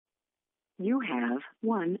You have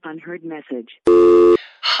one unheard message.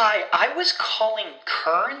 Hi, I was calling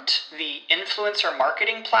Current, the influencer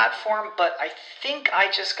marketing platform, but I think I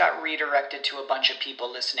just got redirected to a bunch of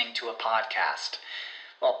people listening to a podcast.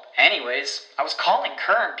 Well, anyways, I was calling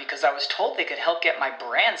Current because I was told they could help get my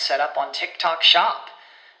brand set up on TikTok Shop,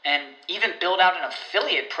 and even build out an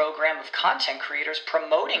affiliate program of content creators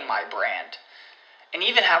promoting my brand, and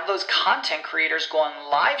even have those content creators go on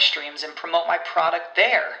live streams and promote my product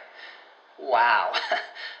there. Wow,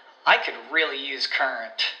 I could really use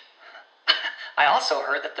Current. I also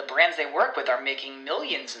heard that the brands they work with are making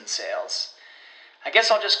millions in sales. I guess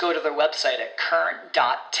I'll just go to their website at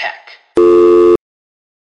current.tech.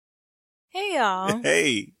 Hey, y'all.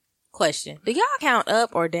 Hey. Question. Do y'all count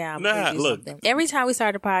up or down? Nah, look. Something? Every time we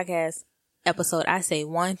start a podcast episode, I say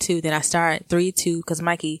 1, 2, then I start 3, 2, because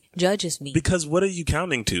Mikey judges me. Because what are you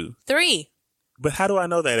counting to? 3. But how do I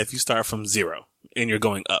know that if you start from 0 and you're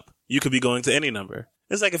going up? You could be going to any number.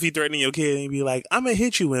 It's like if you threaten your kid and you be like, I'm going to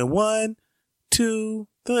hit you in 1, 2.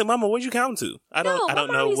 They're like, Mama, what you count to? I don't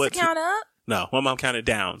know what to count up. No, my mom counted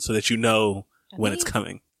down so that you know when it's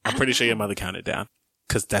coming. I'm pretty sure your mother counted down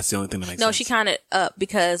because that's the only thing that makes sense. No, she counted up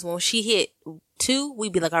because when she hit 2,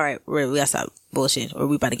 we'd be like, all right, we gotta stop bullshit or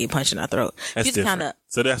we about to get punched in our throat. That's you different. count up.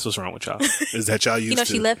 So that's what's wrong with y'all. Is that y'all used to?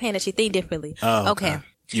 she left-handed. She think differently. Oh, okay.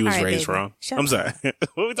 You was all right, raised baby. wrong. Shut I'm up. sorry.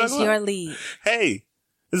 What are we talking It's about? your lead. Hey,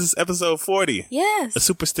 this is episode 40. Yes. A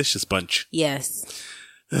superstitious bunch. Yes.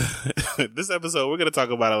 This episode, we're going to talk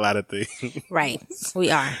about a lot of things. Right.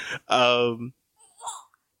 We are. Hi,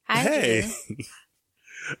 hey.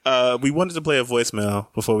 We wanted to play a voicemail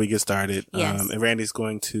before we get started. Yes. And Randy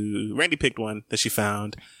picked one that she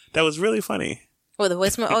found that was really funny. Oh, the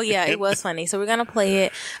voicemail. Oh, yeah, it was funny. So we're going to play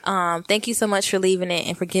it. Thank you so much for leaving it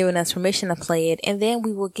and for giving us permission to play it. And then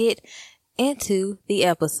we will get into the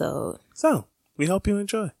episode. So we hope you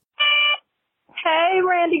enjoy. Hey,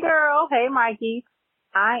 Randy girl. Hey, Mikey.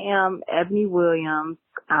 I am Ebony Williams.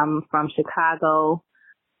 I'm from Chicago.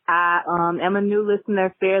 I am a new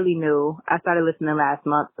listener, fairly new. I started listening last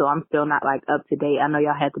month, so I'm still not like up to date. I know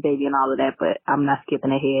y'all had the baby and all of that, but I'm not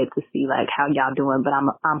skipping ahead to see like how y'all doing. But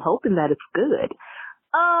I'm hoping that it's good.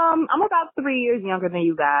 I'm about 3 years younger than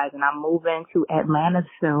you guys, and I'm moving to Atlanta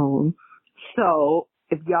soon. So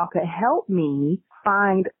if y'all could help me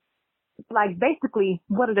find, like, basically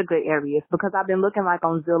what are the good areas, because I've been looking like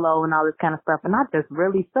on Zillow and all this kind of stuff, and I just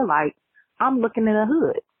really feel like I'm looking in the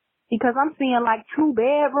hood. Because I'm seeing like 2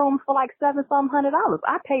 bedrooms for like $700.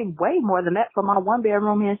 I pay way more than that for my 1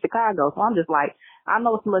 bedroom here in Chicago. So I'm just like, I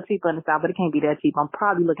know it's a little cheaper in the South, but it can't be that cheap. I'm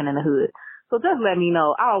probably looking in the hood. So just let me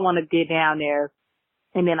know. I don't want to get down there.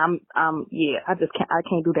 And then I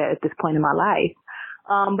can't do that at this point in my life.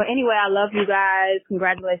 But anyway, I love you guys.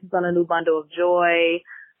 Congratulations on a new bundle of joy.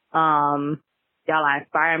 Y'all are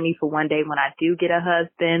inspiring me for one day when I do get a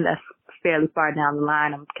husband. That's fairly far down the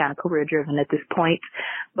line. I'm kind of career driven at this point,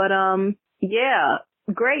 but yeah,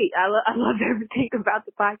 great. I love everything about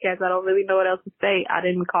the podcast. I don't really know what else to say. I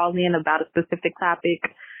didn't call in about a specific topic,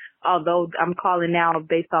 although I'm calling now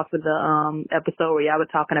based off of the episode where y'all were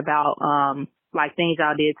talking about like things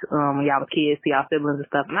y'all did when y'all were kids to y'all siblings and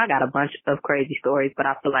stuff. And I got a bunch of crazy stories, but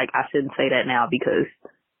I feel like I shouldn't say that now because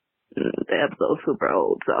the episode's super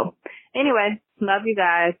old. So anyway, love you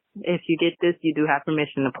guys. If you get this, you do have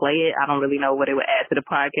permission to play it. I don't really know what it would add to the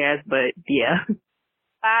podcast, but yeah.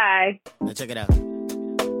 Bye. Now check it out.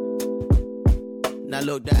 Now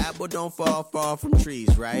look, the apple don't fall far from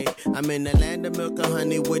trees, right? I'm in the land of milk and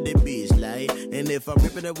honey with the bees, like. And if I'm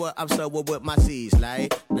ripping it, I'm so with my seeds,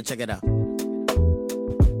 like. Now check it out.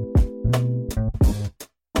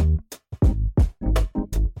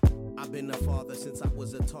 I've been a father since I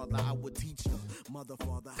was a toddler. I would teach her. Mother,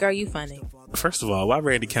 father. Girl, you funny. First of all, why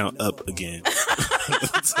Randy count up again?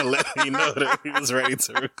 To let me know that he was ready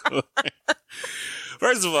to record.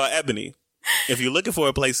 First of all, Ebony, if you're looking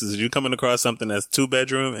for places, you're coming across something that's 2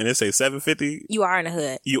 bedroom and it say $750. You are in the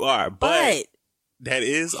hood. You are, but that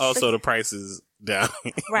is also the prices down.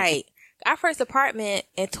 Right. Our first apartment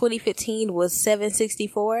in 2015 was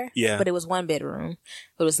 $764. Yeah. But it was 1 bedroom.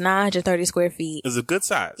 It was 930 square feet. It was a good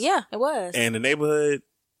size. Yeah, it was. And the neighborhood,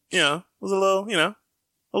 was a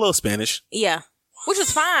little Spanish. Yeah. Which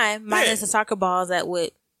was fine. Minus the soccer balls they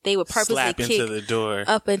would purposely slap kick into the door,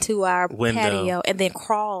 up into our window, patio and then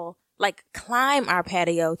climb our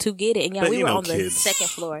patio to get it. And we were on the second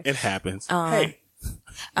floor. It happens. Yeah.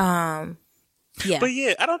 But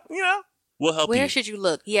yeah, I don't, we'll help you. Where should you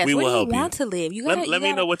look? Yes. We Where will do help you want to live? Let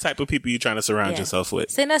me know what type of people you're trying to surround yourself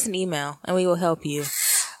with. Send us an email and we will help you.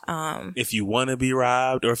 If you want to be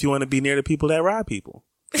robbed or if you want to be near the people that rob people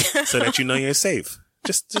so that you know you're safe.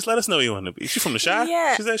 Just let us know you want to be. She's from the Chi?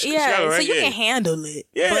 Yeah. She's at yeah. Chicago, right? So you can handle it.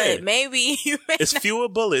 Yeah. But maybe you may It's fewer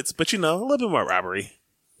bullets, but a little bit more robbery.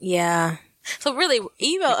 Yeah. So really,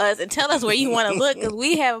 email us and tell us where you want to look because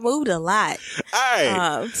we have moved a lot. All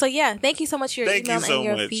right. So yeah, thank you so much for your Thank email you so and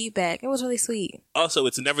your much. feedback. It was really sweet. Also,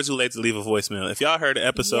 it's never too late to leave a voicemail. If y'all heard an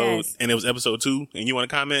episode Yes. and it was episode 2 and you want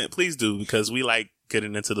to comment, please do because we like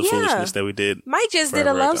getting into the Yeah. foolishness that we did. Mike just did a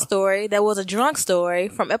Forever love ago. story that was a drunk story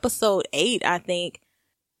from episode 8, I think.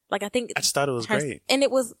 Like I think I just thought it was great. And it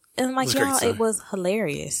was like It was a great y'all, story. it was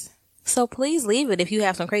hilarious. So please leave it if you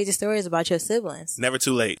have some crazy stories about your siblings. Never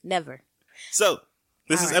too late. Never. So,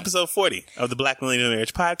 this All is right. episode 40 of the Black Millennial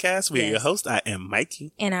Marriage Podcast. We are Yes. your host. I am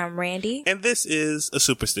Mikey. And I'm Randy. And this is a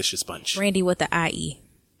superstitious bunch. Randy with the IE.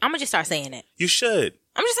 I'm gonna just start saying it. You should.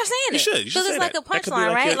 I'm just start saying You it. should. You should Because say it's like that. a That could be punchline,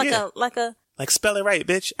 like right? your- Like a Like, spell it right,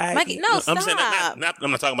 bitch. Mikey, no, I'm saying stop. I'm not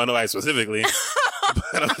talking about nobody specifically.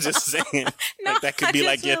 But I'm just saying, no, like, that could I be just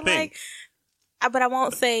like your feel thing. like- but I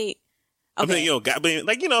won't say. I'm Okay. saying,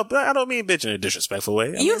 but I don't mean bitch in a disrespectful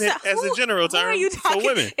way. I You mean it said- as a who- general who are term you for talking?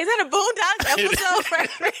 women. Is that a Boondocks episode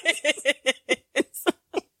reference?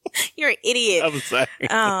 You're an idiot. I'm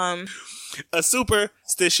sorry. A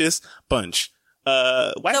superstitious bunch.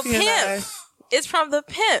 The Wifey and I. pimp. It's from the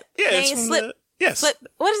pimp. Yeah, it's named from Slip. the, yes. Slip.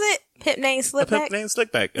 What is it? Pimp named A pimp Slipback. named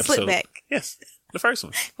Slickback episode. Slipback. Yes. The first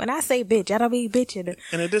one. When I say bitch, I don't mean bitch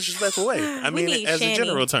In a disrespectful way. I We mean need it as Shani. a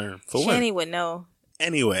general term for women. Shani would know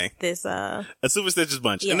Anyway, this. a superstitious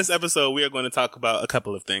bunch. Yeah. In this episode, we are going to talk about a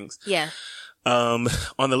couple of things. Yeah. On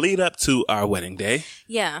the lead up to our wedding day,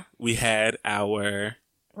 Yeah. we had our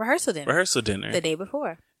Rehearsal dinner. rehearsal dinner, The day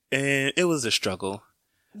before. and it was a struggle.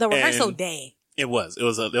 The rehearsal And- day. There was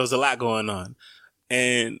a lot going on.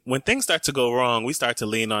 And when things start to go wrong, we start to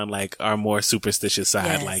lean on like our more superstitious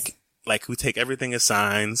side. Yes. Like we take everything as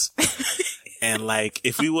signs. And like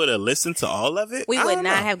if we would have listened to all of it, We I would don't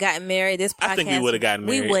not know. have gotten married. This podcast. I think we would have gotten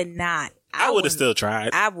married. We would not. I would have wouldn't- still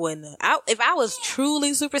tried. I wouldn't. If I was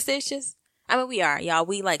truly superstitious, I mean, we are, y'all.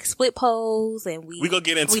 We like split poles and we We're gonna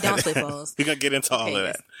get into we don't that. split poles. We're gonna get into all Okay, of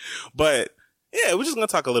yes. that. But yeah, we're just gonna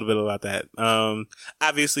talk a little bit about that.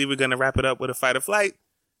 Obviously we're gonna wrap it up with a fight or flight.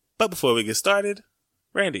 But before we get started,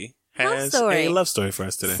 Randy has story. a love story for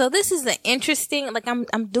us today. So this is an interesting. Like I'm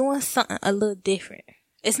doing something a little different.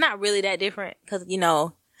 It's not really that different because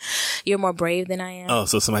you're more brave than I am. Oh,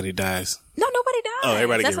 so somebody dies. No, nobody dies. Oh,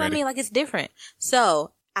 everybody That's get what ready. I mean. Like it's different.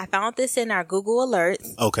 So I found this in our Google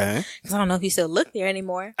alerts Okay. because I don't know if you still look there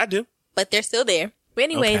anymore, I do. but they're still there. But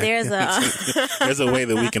anyway, Okay. there's a There's a way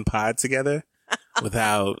that we can pod together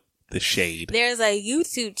without the shade. there's a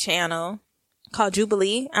YouTube channel called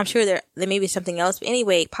Jubilee. I'm sure there may be something else. But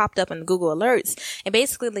anyway, it popped up in the Google alerts. And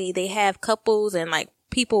basically they have couples and like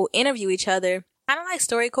people interview each other. Kind of like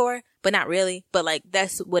StoryCorps, but not really. But like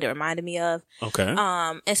that's what it reminded me of. Okay.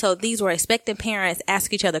 And so these were expectant parents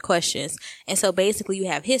ask each other questions. And so basically you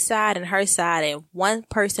have his side and her side, and one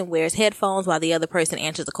person wears headphones while the other person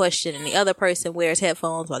answers the question, and the other person wears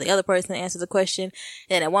headphones while the other person answers the question.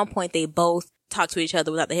 And at one point they both talk to each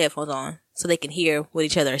other without the headphones on so they can hear what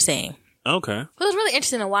each other is saying. Okay. It was really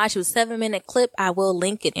interesting to watch. It was a 7-minute clip. I will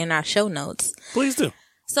link it in our show notes. Please do.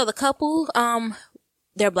 So the couple,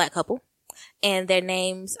 they're a black couple, and their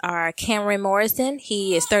names are Cameron Morrison.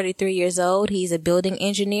 He is 33 years old. He's a building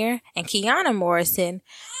engineer. And Kiana Morrison,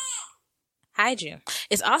 hi June,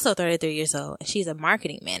 is also 33 years old, and she's a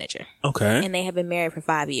marketing manager. Okay. And they have been married for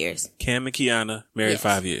 5 years. Cam and Kiana married Yes.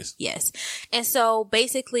 5 years. Yes. And so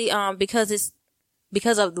basically,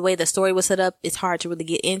 because of the way the story was set up, it's hard to really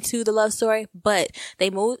get into the love story, but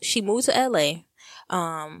she moved to LA.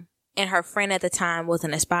 And her friend at the time was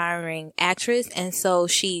an aspiring actress. And so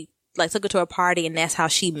she took her to a party, and that's how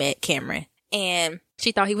she met Cameron. And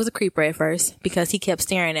she thought he was a creeper at first because he kept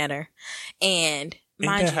staring at her. And Ain't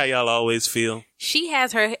mind that you, how y'all always feel? he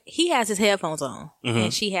has his headphones on,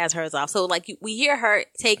 and she has hers off. So we hear her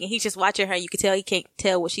taking, he's just watching her. You can tell he can't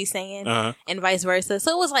tell what she's saying, and vice versa.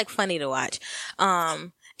 So it was funny to watch.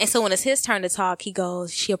 And so when it's his turn to talk, he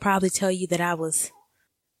goes, "She'll probably tell you that I was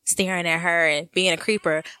staring at her and being a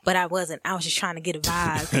creeper, but I wasn't. I was just trying to get a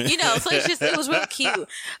vibe." So it was real cute.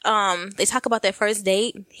 They talk about their first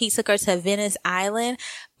date. He took her to Venice Island,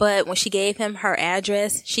 but when she gave him her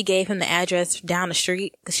address, she gave him the address down the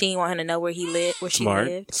street because she didn't want him to know where she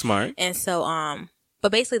lived. Smart. And so,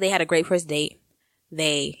 but basically they had a great first date.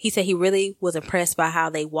 He said he really was impressed by how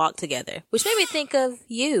they walked together, which made me think of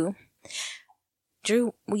you,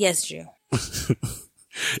 Drew. Yes, Drew.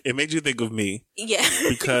 It made you think of me Yeah.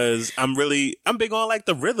 because I'm big on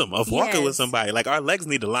the rhythm of walking with Yes. somebody. Like our legs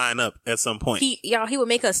need to line up at some point. He would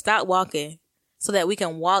make us stop walking so that we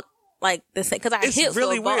can walk like the same because our hips. It's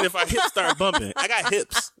really will weird bump. if our hips start bumping. I got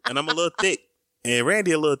hips, and I'm a little thick, and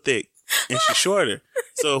Randy a little thick, and she's shorter.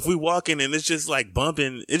 So if we walking and it's just like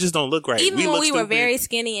bumping, it just don't look right. Even when we were stupid, very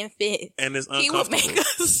skinny and fit, and it's he would uncomfortable. make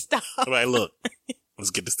us stop. Like, look, let's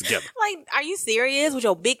get this together. Like, are you serious with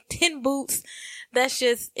your big tin boots? That's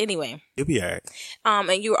just anyway. It'll be all right.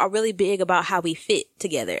 And you are really big about how we fit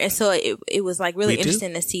together, and so it was like really We do?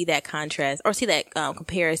 interesting to see that contrast or see that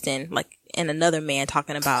comparison, like in another man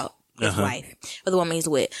talking about his wife or the woman he's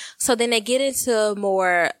with. So then they get into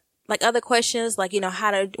more like other questions, like, you know,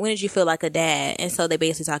 when did you feel like a dad? And so they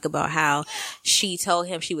basically talk about how she told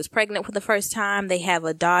him she was pregnant for the first time. They have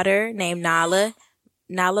a daughter named Nala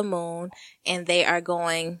Moon, and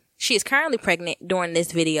she is currently pregnant during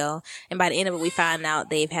this video. And by the end of it, we find out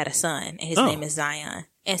they've had a son, and his name is Zion.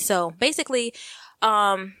 And so basically,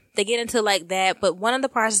 they get into like that. But one of the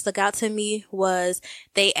parts that stuck out to me was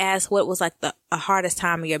they asked what was like the hardest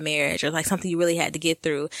time of your marriage, or like something you really had to get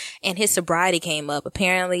through. And his sobriety came up.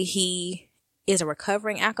 Apparently he is a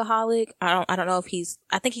recovering alcoholic. I don't know if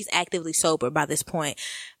I think he's actively sober by this point,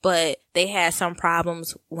 but they had some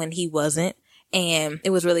problems when he wasn't. And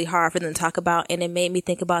it was really hard for them to talk about. And it made me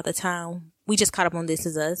think about the time we just caught up on This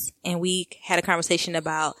Is Us, and we had a conversation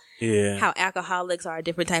about how alcoholics are a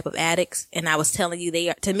different type of addicts. And I was telling you,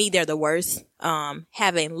 to me, they're the worst.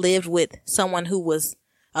 Having lived with someone who was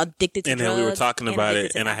addicted to drugs. And then we were talking about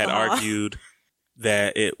it, and I had argued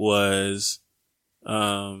that it was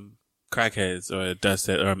crackheads or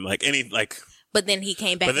dusthead or like any like. But then he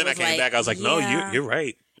came back. But then I came back. I was like, no, you're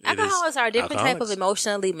right. Alcoholics are a different type of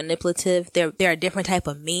emotionally manipulative. They're a different type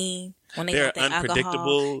of mean when they they're get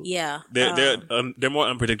unpredictable. Alcohol. Yeah, they're more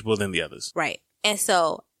unpredictable than the others. Right. And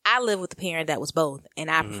so I live with a parent that was both, and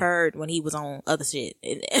I've heard when he was on other shit.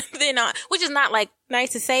 They're not, which is not like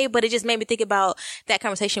nice to say, but it just made me think about that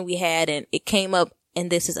conversation we had, and it came up in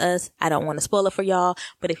This Is Us. I don't want to spoil it for y'all,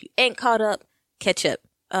 but if you ain't caught up, catch up.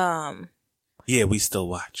 Yeah, we still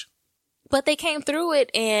watch. But they came through it,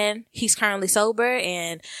 and he's currently sober,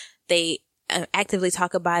 and they actively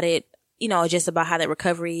talk about it, you know, just about how that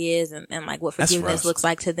recovery is and like what forgiveness looks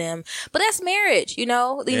like to them. But that's marriage, you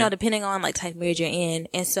know, depending on like type of marriage you're in.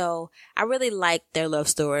 And so I really liked their love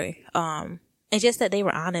story. And just that they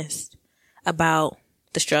were honest about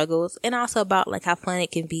the struggles and also about like how fun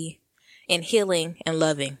it can be in healing and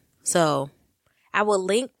loving. So I will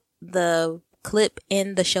link the clip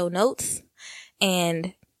in the show notes,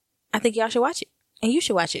 and I think y'all should watch it, and you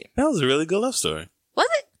should watch it. That was a really good love story. Was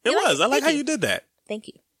it? It was. I like how you did that. Thank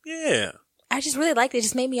you. Yeah. I just really liked it. It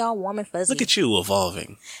just made me all warm and fuzzy. Look at you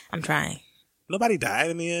evolving. I'm trying. Nobody died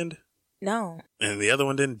in the end. No. And the other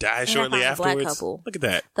one didn't die shortly afterwards. Black couple. Look at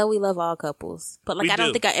that. Though we love all couples. But like, I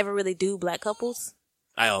don't think I ever really do black couples.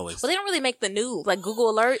 I always. Well, they don't really make the news, like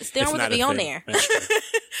Google alerts. They don't really be on there.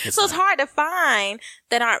 So it's hard to find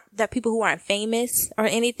that people who aren't famous or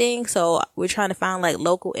anything. So we're trying to find like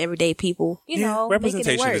local, everyday people, you know.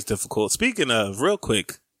 Representation is difficult. Speaking of, real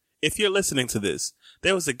quick, if you're listening to this,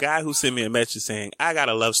 there was a guy who sent me a message saying, I got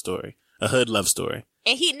a love story, a hood love story.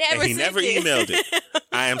 And he never emailed it.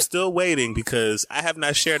 I am still waiting because I have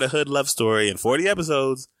not shared a hood love story in 40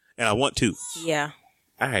 episodes, and I want to. Yeah.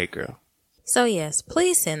 All right, girl. So yes,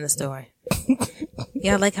 please send the story.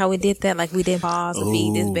 Y'all like how we did that? Like we didn't pause to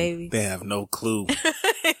feed this baby? They have no clue.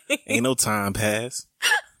 Ain't no time pass.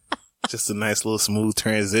 Just a nice little smooth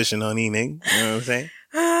transition on evening. You know what I'm saying?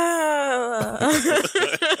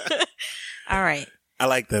 All right. I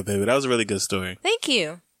like that, baby. That was a really good story. Thank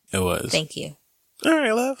you. It was. Thank you. All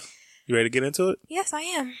right, love. You ready to get into it? Yes, I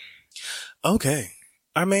am. Okay.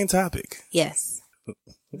 Our main topic. Yes.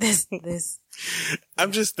 This.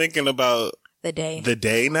 I'm just thinking about the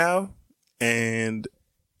day now, and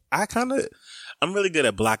I'm really good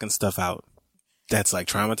at blocking stuff out that's like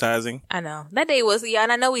traumatizing. I know. That day was,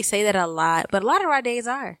 and I know we say that a lot, but a lot of our days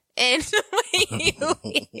are. And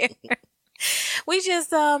we just,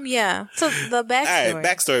 So the backstory. All right,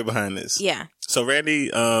 backstory behind this. Yeah. So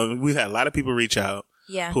Randy, we've had a lot of people reach out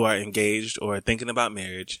who are engaged or thinking about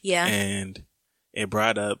marriage. Yeah. And it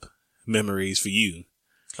brought up memories for you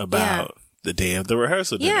about the day of the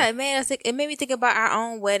rehearsal dinner. Yeah, it made me think about our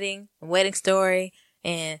own wedding story,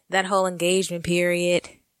 and that whole engagement period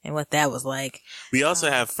and what that was like. We also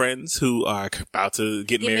have friends who are about to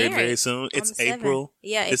get married very soon. It's April.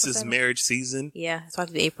 Yeah, this is marriage season. Yeah, it's about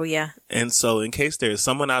to be April, yeah. And so in case there's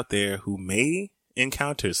someone out there who may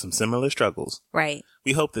encounter some similar struggles, right,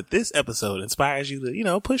 we hope that this episode inspires you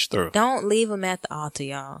to, push through. Don't leave them at the altar,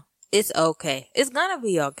 y'all. It's okay. It's gonna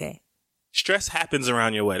be okay. Stress happens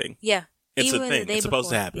around your wedding. Yeah. It's a thing. It's supposed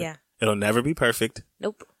to happen. Yeah. It'll never be perfect.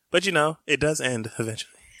 Nope. But it does end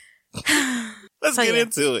eventually. Let's get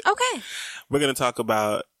into it. Okay. We're going to talk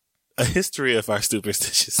about a history of our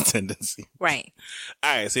superstitious tendency. Right.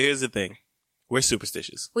 All right. So here's the thing. We're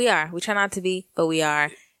superstitious. We are. We try not to be, but we are.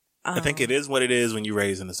 I think it is what it is when you're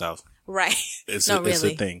raised in the South. Right. It's really. It's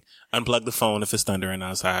a thing. Unplug the phone if it's thundering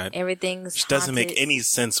outside. Everything's Which doesn't make any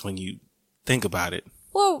sense when you think about it.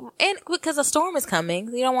 Well, and because a storm is coming,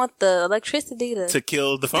 you don't want the electricity to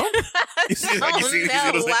kill the phone. You see what I'm saying?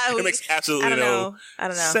 It makes absolutely no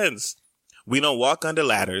sense. We don't walk under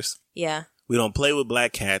ladders. Yeah. We don't play with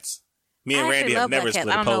black cats. Me and Randy have never split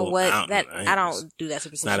a pole. I don't know what I don't do that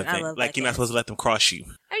superstition. Not a thing. I love like you're not supposed to let them cross you.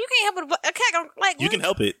 Oh, you can't help it. A cat like you can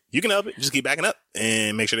help it. You can help it. Just keep backing up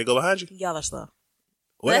and make sure they go behind you. Y'all are slow.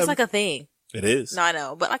 That's like a thing. It is. No, I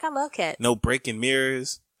know, but like I love cats. No breaking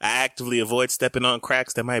mirrors. I actively avoid stepping on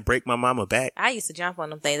cracks that might break my mama back. I used to jump on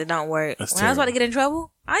them things that don't work. That's when I was about to get in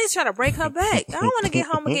trouble, I used to try to break her back. I don't want to get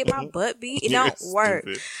home and get my butt beat. It don't work.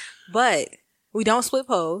 But we don't split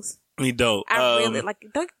poles. We don't. I really like.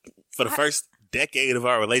 For the first decade of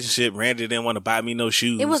our relationship, Randy didn't want to buy me no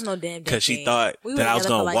shoes. It was no damn because she thought that I was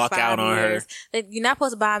going to walk out on her. Like, you're not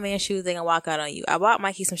supposed to buy a man shoes. They're going to walk out on you. I bought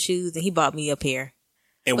Mikey some shoes and he bought me a pair.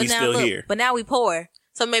 And we still here. But now we poor.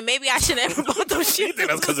 So maybe I should never bought those shoes. You think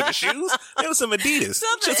that's because of the shoes? It was some Adidas.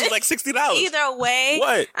 Just was like $60. Either way.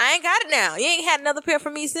 What? I ain't got it now. You ain't had another pair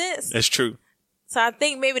for me since. That's true. So I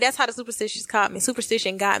think maybe that's how the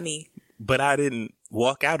superstition got me. But I didn't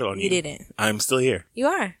walk out on you. You didn't. I'm still here. You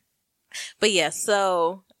are. But yeah,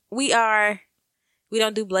 so we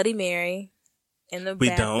don't do Bloody Mary in the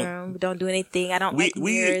bathroom. We don't do anything. I don't like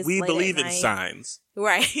mirrors. We believe in signs.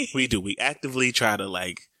 Right. We do. We actively try to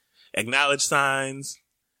like acknowledge signs.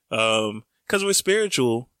 'Cause we're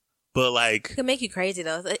spiritual, but like it can make you crazy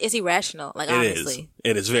though. It's irrational. Like honestly.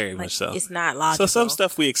 It is very much so. It's not logical. So some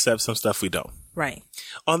stuff we accept, some stuff we don't. Right.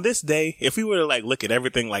 On this day, if we were to like look at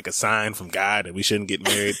everything like a sign from God that we shouldn't get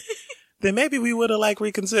married, then maybe we would have like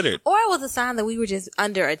reconsidered. Or it was a sign that we were just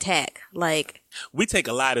under attack. Like we take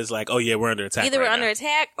a lot as like, oh yeah, we're under attack. Either we're under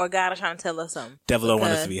attack or God is trying to tell us something. Devil don't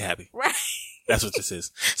want us to be happy. Right. That's what this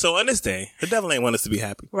is. So on this day, the devil ain't want us to be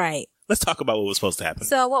happy. Right. Let's talk about what was supposed to happen.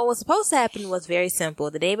 So what was supposed to happen was very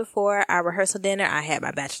simple. The day before our rehearsal dinner, I had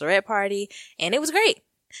my bachelorette party and it was great.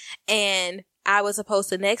 And I was supposed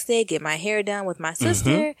to next day get my hair done with my sister.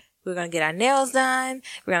 Mm-hmm. We were going to get our nails done.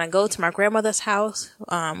 We're going to go to my grandmother's house,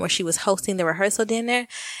 where she was hosting the rehearsal dinner.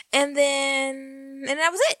 And that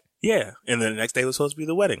was it. Yeah. And then the next day was supposed to be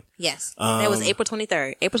the wedding. Yes. That was April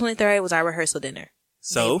 23rd. April 23rd was our rehearsal dinner.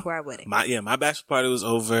 So, before our wedding. My bachelor party was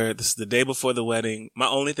over. This is the day before the wedding. My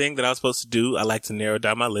only thing that I was supposed to do, I like to narrow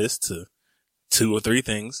down my list to 2 or 3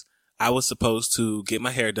 things. I was supposed to get my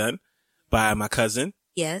hair done by my cousin.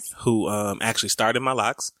 Yes. Who, actually started my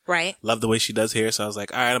locks. Right. Love the way she does hair. So I was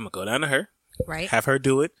like, all right, I'm going to go down to her. Right. Have her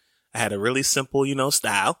do it. I had a really simple,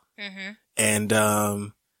 style. Mm-hmm. And,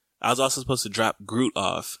 I was also supposed to drop Groot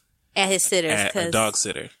off. At his sitters. At a dog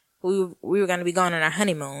sitter. We were going to be going on our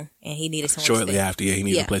honeymoon and he needed someone shortly after. Yeah, he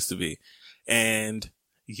needed a place to be. And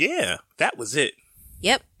yeah, that was it.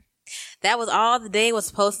 Yep. That was all the day was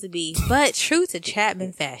supposed to be, but true to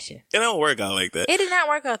Chapman fashion. It don't work out like that. It did not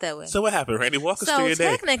work out that way. So what happened, Randy? Walk us through your day.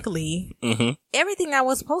 So technically, everything I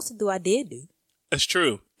was supposed to do, I did do. That's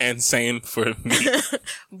true. And same for me.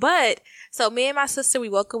 But, so me and my sister, we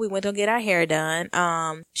woke up, we went to get our hair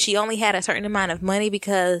done. She only had a certain amount of money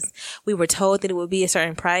because we were told that it would be a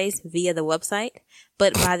certain price via the website.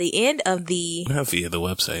 But by the end of the not via the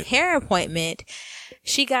website hair appointment,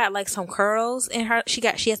 she got like some curls in her. She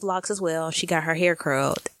has locks as well. She got her hair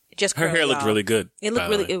curled. Her hair looked really good. It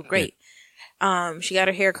looked it was great. Yeah. She got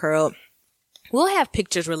her hair curled. We'll have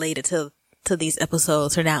pictures related to these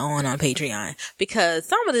episodes from now on Patreon because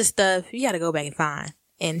some of this stuff you got to go back and find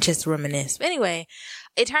and just reminisce. But anyway,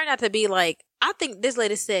 it turned out to be like, I think this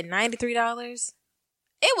lady said $93.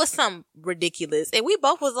 It was some ridiculous. And we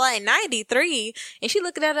both was like 93 and she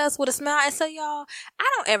looking at us with a smile. And so y'all,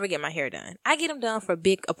 I don't ever get my hair done. I get them done for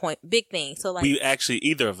big things. So like, we actually,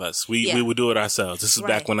 either of us, we would do it ourselves. This is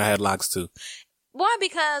back when I had locks too. One,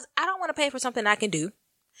 because I don't want to pay for something I can do.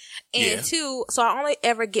 And 2, so I only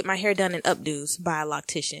ever get my hair done in updos by a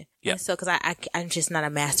loctician. Yeah. So, cause I'm just not a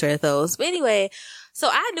master at those. But anyway, so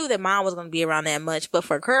I knew that mine was going to be around that much, but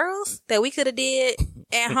for curls that we could have did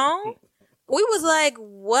at home, we was like,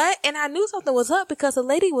 what? And I knew something was up because the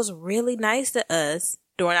lady was really nice to us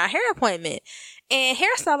during our hair appointment. And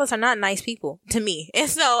hairstylists are not nice people to me. And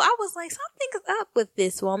so I was like, something's up with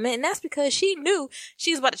this woman. And that's because she knew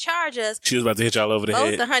she was about to charge us. She was about to hit y'all over the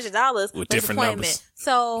head. Both $100 with different numbers.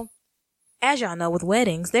 So, as y'all know, with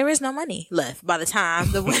weddings, there is no money left by the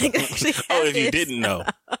time the wedding actually happens. Oh, if you didn't know.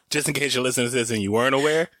 just in case you're listening to this and you weren't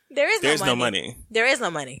aware, there's no money. There is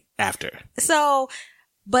no money. After. So,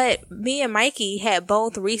 but me and Mikey had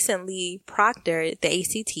both recently proctored the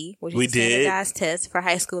ACT, which is a standardized test for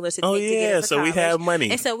high schoolers to take to get into so college. we have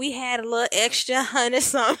money. And so we had a little extra $100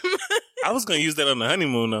 something. I was going to use that on the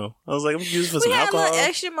honeymoon, though. I was like, I'm going to use it for some alcohol. We had a little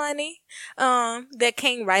extra money that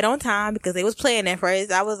came right on time because they was playing that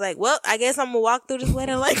first. I was like, well, I guess I'm going to walk through this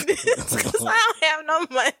wedding like this because I don't have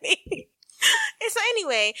no money. And so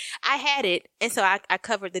anyway, I had it, and so I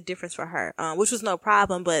covered the difference for her, which was no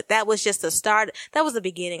problem, but that was just the start. That was the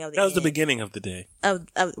beginning of the the beginning of the day.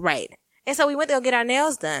 Right. And so we went to go get our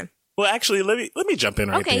nails done. Well, actually, let me jump in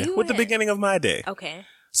right there with the beginning of my day. Okay.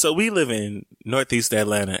 So we live in Northeast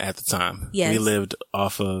Atlanta at the time. Yes. We lived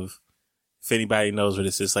off of, if anybody knows where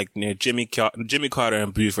this is, like near Jimmy Carter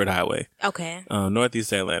and Buford Highway. Okay.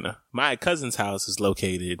 Northeast Atlanta. My cousin's house is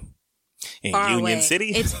located in far Union away. City.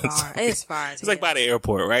 It's far. It's far. It's like by the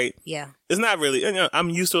airport, right? Yeah. It's not really, I'm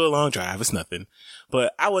used to a long drive. It's nothing.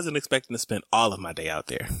 But I wasn't expecting to spend all of my day out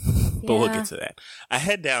there. But we'll get to that. I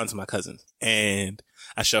head down to my cousin's and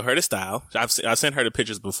I show her the style. I've sent her the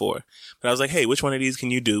pictures before. But I was like, hey, which one of these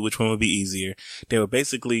can you do? Which one would be easier? They were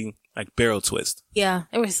basically like barrel twist. Yeah.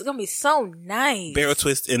 It was going to be so nice. Barrel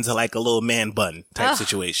twist into like a little man bun type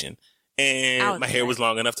situation. And my hair was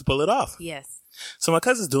long enough to pull it off. Yes. So my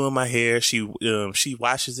cousin's doing my hair. She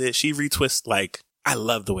washes it. She retwists like, I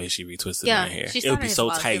love the way she retwisted my hair. It would be so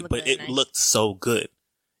tight, but it looked so good.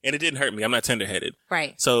 And it didn't hurt me. I'm not tender-headed.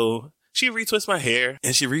 Right. So she retwists my hair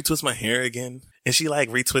and she retwists my hair again. And she like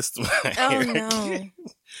retwists my hair. Oh no.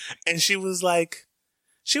 And she was like,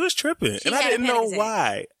 she was tripping. And I didn't know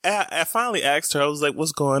why. I finally asked her, I was like,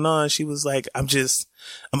 what's going on? She was like, I'm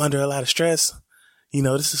under a lot of stress. You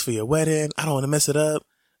know, this is for your wedding. I don't want to mess it up.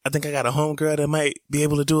 I think I got a homegirl that might be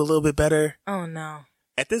able to do a little bit better. Oh no.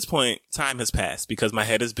 At this point, time has passed because my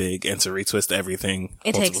head is big and to retwist everything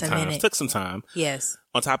it takes a minute. Took some time. Yes.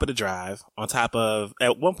 On top of the drive,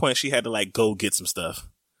 at one point she had to like go get some stuff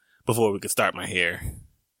before we could start my hair.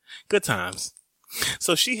 Good times.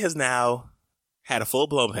 So she has now had a full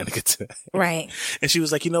blown panic attack. Right. And she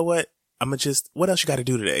was like, you know what? What else you got to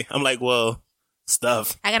do today? I'm like, well,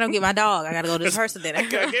 stuff. I gotta go get my dog. I gotta go to the person dinner. I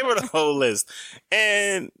gave her the whole list.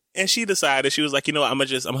 And she decided, she was like, you know what, I'm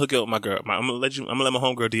gonna hook you up with my girl. I'm gonna let my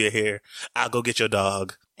homegirl do your hair. I'll go get your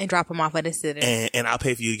dog. And drop him off at the sitter. And I'll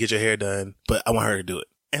pay for you to get your hair done, but I want her to do it.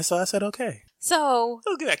 And so I said, okay. So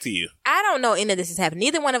I'll get back to you. I don't know any of this is happening.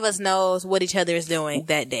 Neither one of us knows what each other is doing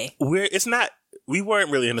that day. We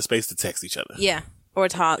weren't really in the space to text each other. Yeah. Or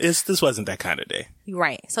talk. This wasn't that kind of day.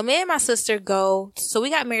 Right. So me and my sister so we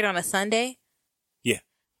got married on a Sunday. Yeah.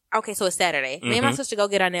 Okay, so it's Saturday. Me and my sister go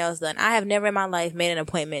get our nails done. I have never in my life made an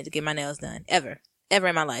appointment to get my nails done. Ever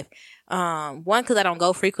in my life. One, because I don't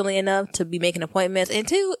go frequently enough to be making appointments. And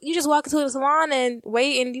two, you just walk into the salon and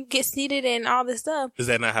wait and you get seated and all this stuff. Is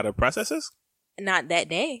that not how the process is? Not that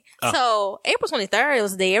day. Oh. So April 23rd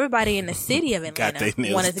was the day everybody in the city of Atlanta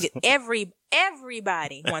wanted to get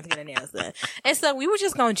everybody wanted to get their nails done. And so we were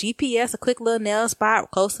just going to GPS a quick little nail spot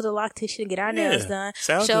close to the loctician to get our nails done.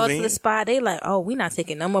 Show up to the spot. They like, oh, we not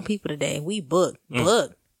taking no more people today. We booked.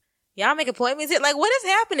 Y'all make appointments. Like, what is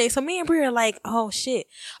happening? So me and Brie are like, oh shit.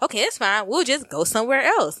 Okay, it's fine. We'll just go somewhere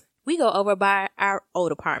else. We go over by our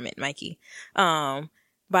old apartment, Mikey.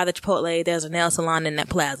 By the Chipotle, there's a nail salon in that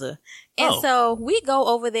plaza. And so we go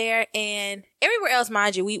over there, and everywhere else,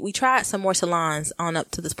 mind you, we tried some more salons on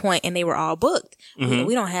up to this point, and they were all booked. Mm-hmm.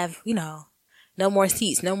 We don't have, no more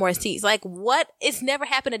seats. Like, what? It's never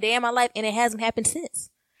happened a day in my life, and it hasn't happened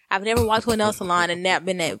since. I've never walked to a nail salon and not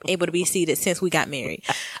been able to be seated since we got married.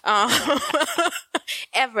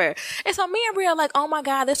 Ever. And so me and Bria are like, oh my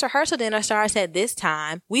God, this rehearsal dinner starts at this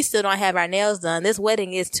time. We still don't have our nails done. This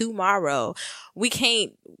wedding is tomorrow. We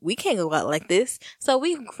can't go out like this. So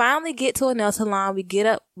we finally get to a nail salon. We get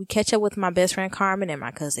up, we catch up with my best friend Carmen and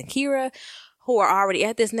my cousin Kira, who are already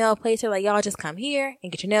at this nail place. They're like, y'all just come here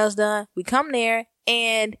and get your nails done. We come there,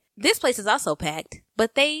 and this place is also packed,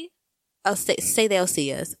 but they say they'll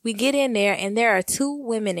see us. We get in there, and there are two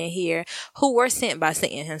women in here who were sent by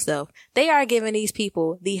Satan himself. They are giving these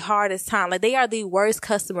people the hardest time. Like, they are the worst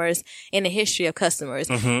customers in the history of customers.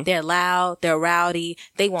 Mm-hmm. They're loud. They're rowdy.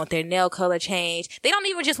 They want their nail color changed. They don't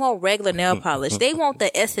even just want regular nail polish. They want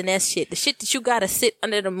the S&S shit. The shit that you gotta sit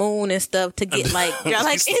under the moon and stuff to get like,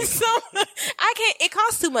 it's so, it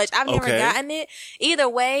costs too much. I've never gotten it. Either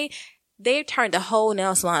way, they turned the whole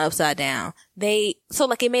nail salon upside down. It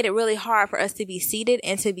made it really hard for us to be seated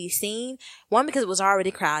and to be seen. One, because it was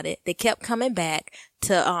already crowded. They kept coming back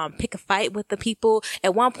to pick a fight with the people.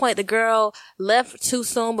 At one point, the girl left too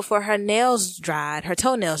soon before her toenails dried.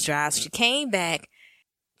 So she came back,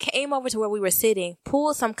 came over to where we were sitting,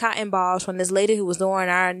 pulled some cotton balls from this lady who was doing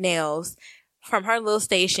our nails from her little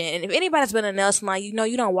station. And if anybody's been in a nail salon, you know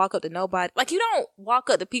you don't walk up to nobody. Like, you don't walk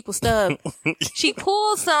up to people's stuff. She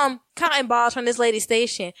pulled some cotton balls from this lady's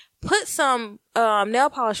station, put some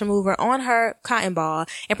nail polish remover on her cotton ball,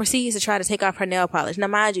 and proceeds to try to take off her nail polish. Now,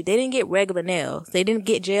 mind you, they didn't get regular nails. They didn't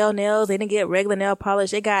get gel nails. They didn't get regular nail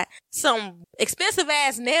polish. They got some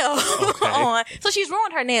expensive-ass nail on. So she's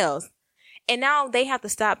ruined her nails. And now they have to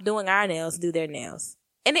stop doing our nails to do their nails.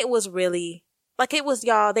 And it was really... Like, it was,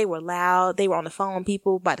 y'all, they were loud. They were on the phone,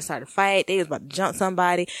 people about to start a fight. They was about to jump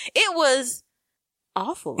somebody. It was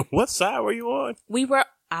awful. What side were you on?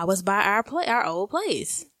 I was by our old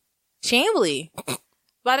place. Chamblee.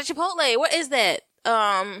 By the Chipotle. What is that?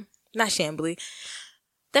 Not Chamblee.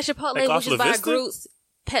 That Chipotle, like which is by Groot's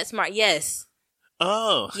PetSmart. Yes.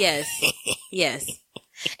 Oh. Yes. Yes.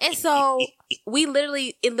 And so it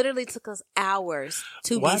literally took us hours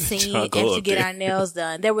to be seen and to get our nails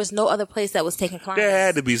done. There was no other place that was taking clients. There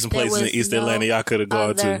had to be some places in East Atlanta y'all could have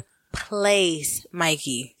gone to. Place,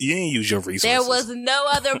 Mikey. You didn't use your resources. There was no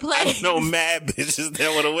other place. I know mad bitches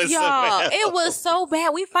that would have went y'all, somewhere else. It was so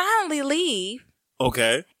bad. We finally leave.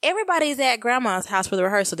 Okay. Everybody's at grandma's house for the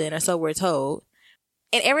rehearsal dinner, so we're told.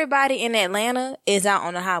 And everybody in Atlanta is out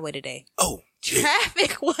on the highway today. Oh.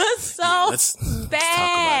 Traffic was so let's bad. Talk about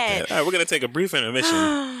that. All right, we're going to take a brief intermission.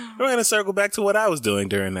 We're going to circle back to what I was doing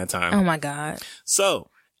during that time. Oh, my God.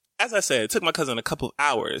 So, as I said, it took my cousin a couple of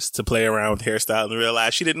hours to play around with hairstyle and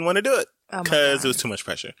realize she didn't want to do it because it was too much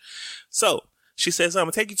pressure. So, she says, I'm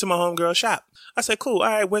going to take you to my homegirl shop. I said, cool. All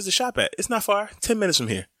right, where's the shop at? It's not far. 10 minutes from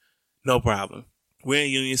here. No problem. We're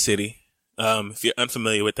in Union City. If you're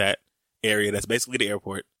unfamiliar with that area, that's basically the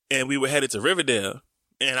airport. And we were headed to Riverdale.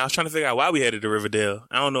 And I was trying to figure out why we headed to Riverdale.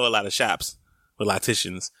 I don't know a lot of shops with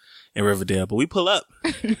locticians in Riverdale, but we pull up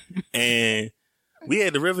and we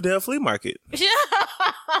had the Riverdale flea market.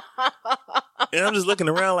 And I'm just looking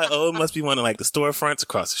around like, oh, it must be one of like the storefronts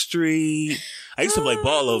across the street. I used to play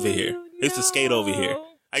ball over here. I used to skate over here.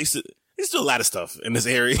 I used to do a lot of stuff in this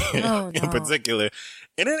area in particular.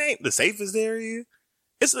 And it ain't the safest area.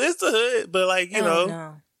 It's the hood, but like, you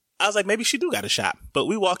know, I was like, maybe she do got a shop. But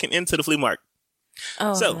we walking into the flea market.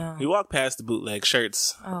 We walk past the bootleg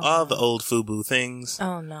shirts, all the old FUBU things.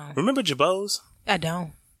 Oh, no. Remember Jabos? I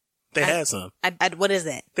don't. They had some. What is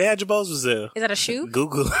that? They had Jabos was there. Is that a shoe?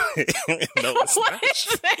 Google. No, it's not a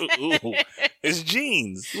shoe. It's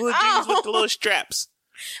jeans. Little jeans with the little straps.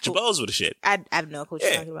 Jabos were the shit. I have no clue what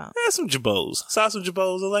you're talking about. I had some Jabos. Saw some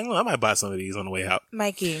Jabos. I was like, I might buy some of these on the way out.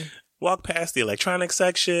 Mikey. Walk past the electronics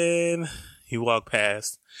section. You walk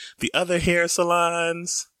past the other hair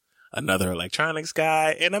salons. Another electronics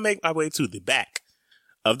guy, and I make my way to the back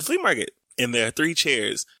of the flea market. And there are 3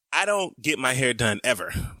 chairs. I don't get my hair done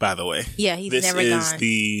ever, by the way. Yeah, he's never gone. This is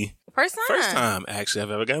the first time actually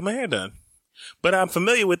I've ever got my hair done. But I'm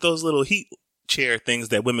familiar with those little heat chair things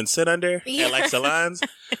that women sit under at like salons.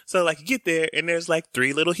 So like you get there and there's like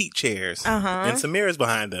 3 little heat chairs and some mirrors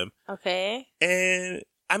behind them. Okay. And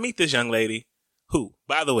I meet this young lady who,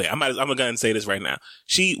 by the way, I'm going to go and say this right now.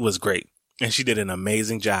 She was great. And she did an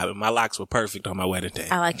amazing job. And my locks were perfect on my wedding day.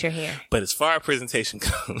 I liked your hair. But as far as presentation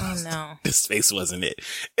goes, this face wasn't it.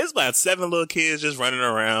 It's about 7 little kids just running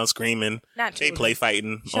around, screaming. Not children. They play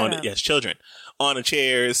fighting. Children. On the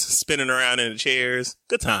chairs, spinning around in the chairs.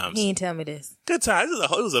 Good times. He didn't tell me this. Good times. It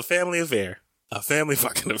was a family affair. A family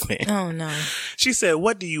fucking affair. Oh, no. She said,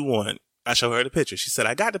 what do you want? I showed her the picture. She said,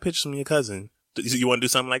 I got the pictures from your cousin. You want to do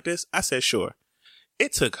something like this? I said, sure.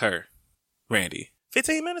 It took her, Randy,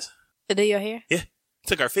 15 minutes. To do your hair? Yeah.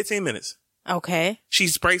 Took her 15 minutes. Okay. She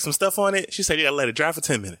sprayed some stuff on it. She said, you gotta let it dry for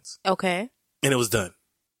 10 minutes. Okay. And it was done.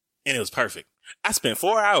 And it was perfect. I spent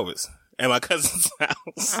 4 hours at my cousin's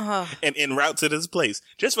house and en route to this place.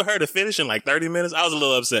 Just for her to finish in like 30 minutes, I was a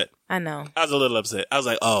little upset. I know. I was a little upset. I was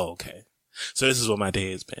like, oh, okay. So this is what my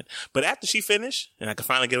day has been. But after she finished and I could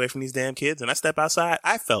finally get away from these damn kids and I stepped outside,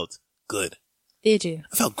 I felt good. Did you?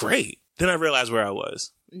 I felt great. Then I realized where I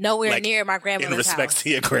was. Nowhere near my grandmother's house. In respect to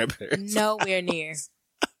your grandparents. Nowhere near.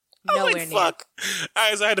 Nowhere near. Fuck. All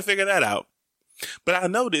right, so I had to figure that out. But I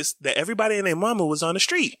noticed that everybody and their mama was on the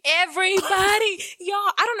street. Everybody.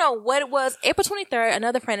 Y'all, I don't know what it was. April 23rd,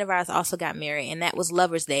 another friend of ours also got married, and that was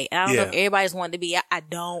Lover's Day. And I don't know if everybody's wanted to be. I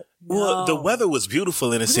don't know. Well, the weather was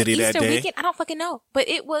beautiful in the city that day. Weekend? I don't fucking know. But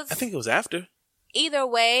it was. I think it was after. Either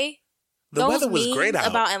way. The weather was great out.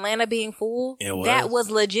 About Atlanta being full, that was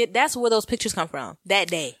legit. That's where those pictures come from, that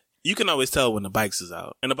day. You can always tell when the bikes is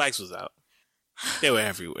out. And the bikes was out. They were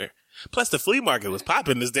everywhere. Plus, the flea market was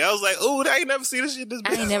popping this day. I was like, oh, I ain't never seen this shit this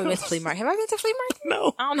big. I ain't never been to flea market. Have I been to flea market?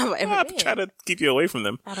 No. I don't know if I've ever been. I'm trying to keep you away from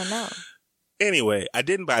them. I don't know. Anyway, I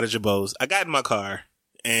didn't buy the Jabos. I got in my car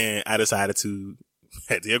and I decided to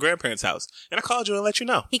head to your grandparents' house. And I called you and let you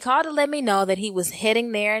know. He called to let me know that he was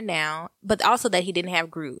heading there now, but also that he didn't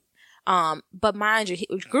have Groot. But mind you,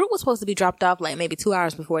 Groot was supposed to be dropped off like maybe 2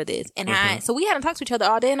 hours before this. And so we hadn't talked to each other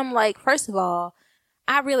all day. And I'm like, first of all,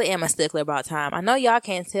 I really am a stickler about time. I know y'all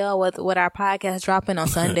can't tell what our podcast dropping on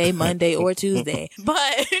Sunday, Monday, or Tuesday,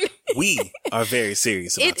 but we are very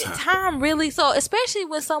serious about time. Time really, so especially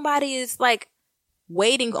when somebody is like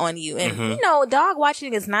waiting on you, and you know, dog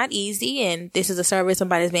watching is not easy, and this is a service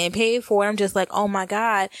somebody's being paid for. And I'm just like, oh my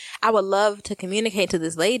God, I would love to communicate to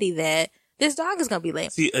this lady that this dog is going to be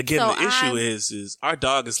late. See, again, so the issue is our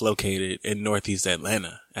dog is located in Northeast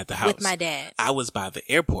Atlanta at the house. With my dad. I was by the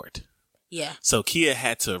airport. Yeah. So Kia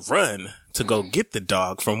had to run to go get the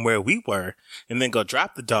dog from where we were and then go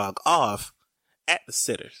drop the dog off at the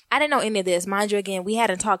sitters. I didn't know any of this. Mind you, again, we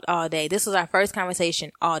hadn't talked all day. This was our first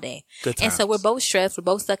conversation all day. Good times. And so we're both stressed. We're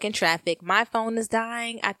both stuck in traffic. My phone is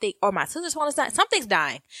dying, I think, or my sister's phone is dying. Something's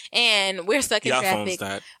dying. And we're stuck in traffic.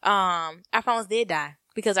 Phones died. Our phones did die.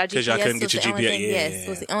 Because our GPS y'all couldn't was get the your only GPS. thing, it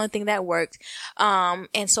was the only thing that worked.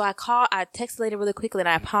 And so I texted later really quickly and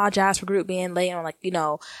I apologized for Groot being late. I'm like, you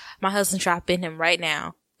know, my husband's dropping him right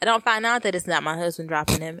now. I don't find out that it's not my husband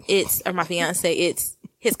dropping him. Or my fiance, it's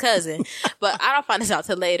his cousin. But I don't find this out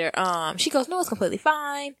till later. She goes, no, it's completely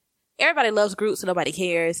fine. Everybody loves Groot, so nobody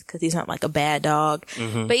cares because he's not like a bad dog.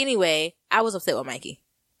 But anyway, I was upset with Mikey.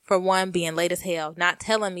 For one, being late as hell, not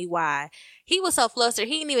telling me why. He was so flustered.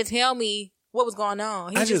 He didn't even tell me what was going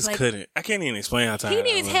on. I just couldn't. I can't even explain how tired he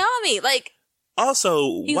didn't even tell me. Like,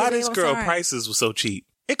 also, why this girl prices was so cheap?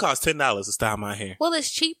 It cost $10 to style my hair. Well,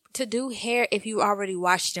 it's cheap to do hair if you already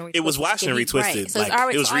washed and retwisted. It was washed and retwisted. Right. So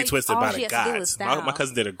like, it was retwisted by the gods. My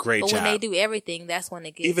cousin did a great job. But when they do everything, that's when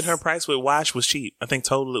it gets. Even her price with wash was cheap. I think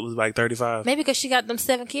total it was like $35. Maybe because she got them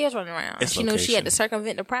 7 kids running around. She knew she had to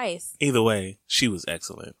circumvent the price. Either way, she was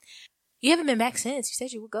excellent. You haven't been back since. You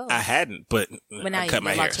said you would go. I hadn't, but I cut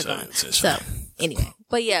my hair. So anyway,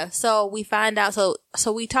 but yeah, so we find out.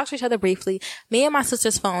 So we talked to each other briefly. Me and my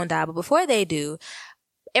sister's phone died, but before they do,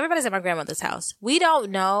 everybody's at my grandmother's house. We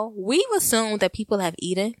don't know. We've assumed that people have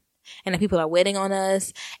eaten and that people are waiting on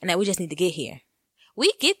us and that we just need to get here.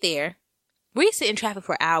 We get there. We sit in traffic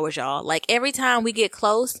for hours, y'all. Like every time we get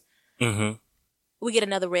close, we get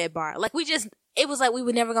another red bar. Like it was like we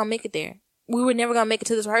were never going to make it there. We were never going to make it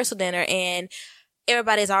to this rehearsal dinner and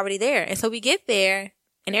everybody's already there. And so we get there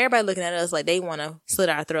and everybody looking at us like they want to slit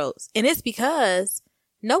our throats. And it's because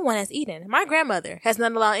no one has eaten. My grandmother has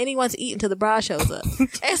not allowed anyone to eat until the bride shows up.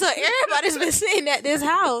 And so everybody's been sitting at this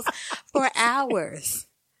house for hours,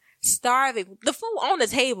 starving. The food on the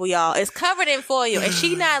table, y'all, is covered in foil and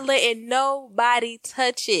she not letting nobody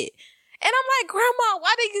touch it. And I'm like, Grandma,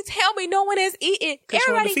 why did you tell me no one has eaten?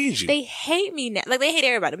 Everybody, they hate me now. Like, they hate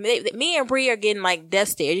everybody. Me and Bree are getting, like, death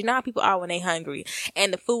stares. You know how people are when they hungry.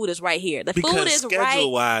 And the food is right here. The food is right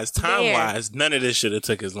schedule-wise, time-wise, none of this should have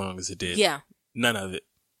took as long as it did. Yeah. None of it.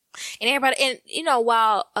 And everybody, and, you know,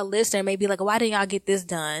 while a listener may be like, why didn't y'all get this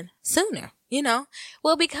done sooner? You know?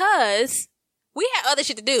 Well, because we had other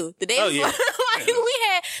shit to do. The day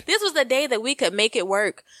this was the day that we could make it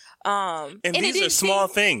work. And these are small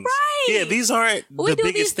things. Right. Yeah, these aren't the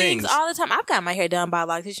biggest things. All the time. I've got my hair done by a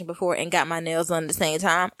loctician before and got my nails done at the same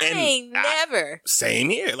time. And I ain't never.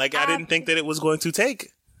 Same here. Like, I didn't think that it was going to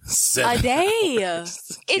take a day.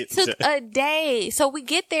 It took a day. So we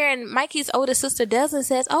get there and Mikey's older sister Desmond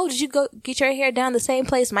says, oh, did you go get your hair done the same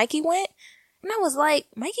place Mikey went? And I was like,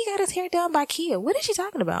 Mikey got his hair done by Kia. What is she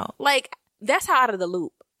talking about? Like, that's how out of the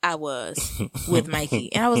loop I was with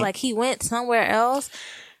Mikey. And I was like, he went somewhere else.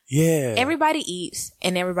 Yeah. Everybody eats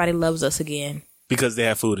and everybody loves us again. Because they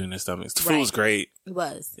have food in their stomachs. The food was great. It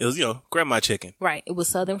was. It was, grandma chicken. Right. It was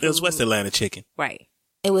Southern food. It was West Atlanta chicken. Right.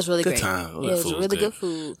 It was really good great. Time. It was really good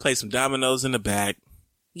food. Played some dominoes in the back.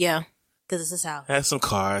 Yeah. Because it's the South. Had some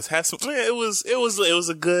cars. It was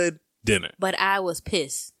a good dinner. But I was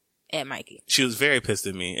pissed at Mikey. She was very pissed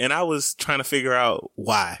at me. And I was trying to figure out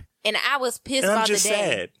why. And I was pissed about the day. I'm just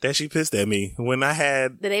sad that she pissed at me when I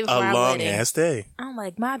had a long ass day. I'm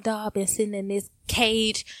like, my dog been sitting in this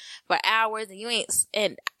cage for hours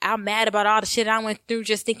and I'm mad about all the shit I went through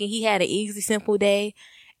just thinking he had an easy, simple day.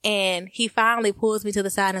 And he finally pulls me to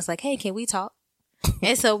the side and is like, hey, can we talk?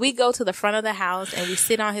 And so we go to the front of the house and we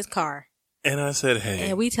sit on his car. And I said, hey.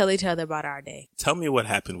 And we tell each other about our day. Tell me what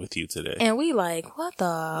happened with you today. And we like, what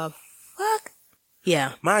the fuck?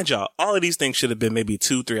 Yeah. Mind y'all, all of these things should have been maybe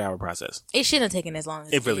 2-3 hour process. It shouldn't have taken as long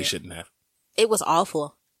as it really shouldn't have. It was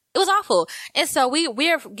awful. It was awful. And so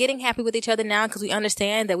we're getting happy with each other now because we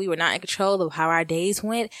understand that we were not in control of how our days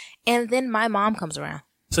went. And then my mom comes around.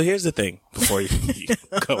 So here's the thing before you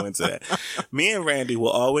go into that. Me and Randy will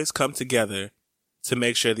always come together to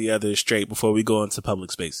make sure the other is straight before we go into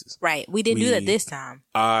public spaces. Right. We didn't do that this time.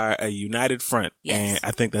 Are a united front. Yes. And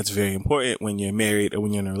I think that's very important when you're married or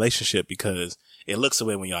when you're in a relationship because it looks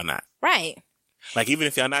away when y'all not. Right. Like, even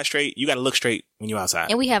if y'all not straight, you got to look straight when you're outside.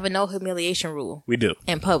 And we have a no humiliation rule. We do.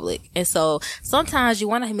 In public. And so sometimes you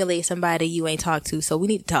want to humiliate somebody you ain't talked to. So we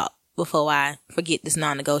need to talk before I forget this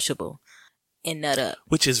non-negotiable and nut up.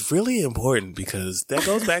 Which is really important because that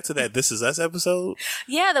goes back to that This Is Us episode.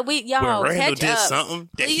 Yeah, y'all where Randall catch did up. something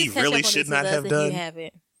that Please he really catch up on should This not Is Us have if done. You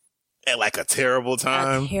haven't. At like a terrible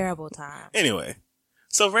time. A terrible time. Anyway.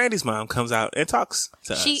 So Randy's mom comes out and talks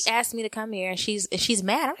to us. She asked me to come here and she's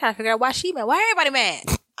mad. I'm trying to figure out why she mad. Why everybody mad?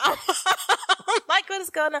 I'm like, what is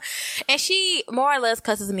going on? And she more or less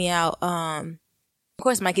cusses me out. Of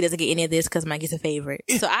course, Mikey doesn't get any of this because Mikey's a favorite.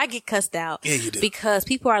 So I get cussed out because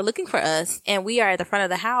people are looking for us and we are at the front of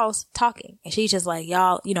the house talking. And she's just like,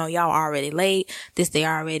 y'all already late. They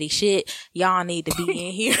already shit. Y'all need to be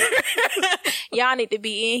in here. Y'all need to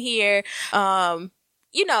be in here.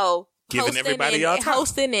 Giving everybody y'all time.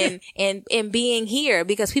 Hosting and being here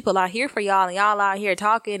because people are here for y'all and y'all out here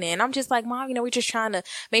talking. And I'm just like, Mom, we're just trying to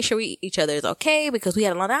make sure each other is okay because we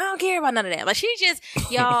had a lot. I don't care about none of that. Like she just,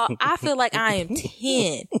 y'all, I feel like I am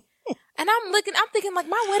 10. And I'm thinking like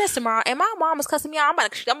my wedding's tomorrow and my mom is cussing me out. I'm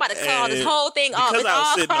about to call this whole thing off. Because I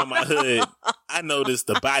was sitting on my hood, I noticed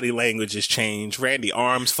the body language has changed. Randy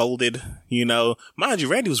arms folded, Mind you,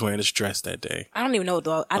 Randy was wearing this dress that day. I don't even know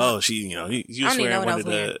what he was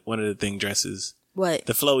wearing one of the thing dresses. What?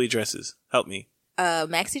 The flowy dresses. Help me.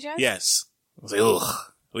 Maxi dress? Yes. I was like, ugh.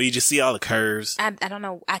 Well, you just see all the curves. I don't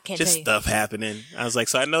know. I can't just tell you. Stuff happening. I was like,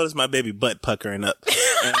 so I noticed my baby butt puckering up.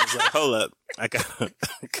 And I was like, hold up. I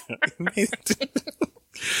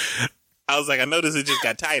was like, I noticed it just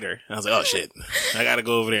got tighter. I was like, oh shit. I gotta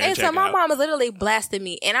go over there and check it out. And so my mom is literally blasting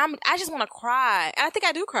me and I just want to cry. I think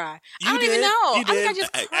I do cry. I don't even know. You did. I think I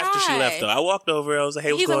just cried. After she left though, I walked over. I was like,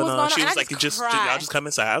 hey, what's going on? She was like, y'all just come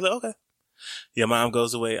inside. I was like, okay. Yeah, mom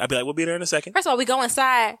goes away. I'd be like, we'll be there in a second. First of all, we go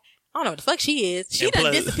inside. I don't know what the fuck she is. She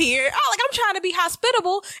done disappeared. Oh, like I'm trying to be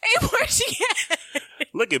hospitable. Ain't where she at?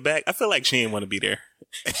 Looking back, I feel like she didn't want to be there.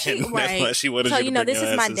 Right. That's why she wanted so, you to bring this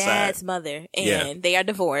is my dad's inside. mother, and they are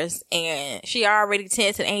divorced, and she already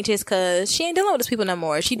tense and anxious because she ain't dealing with these people no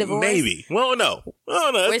more. She divorced. Maybe. Well, no.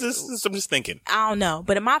 I'm just thinking. I don't know.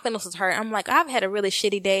 But my feelings was hurt. I'm like, I've had a really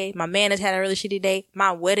shitty day. My man has had a really shitty day.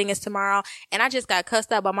 My wedding is tomorrow. And I just got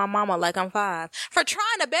cussed out by my mama like I'm 5 for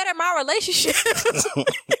trying to better my relationship.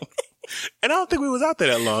 And I don't think we was out there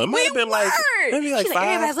that long. It might have been maybe like 5.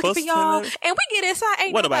 Everybody's looking for y'all. And we get inside.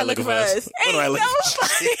 Ain't nobody looking for us. Ain't nobody looking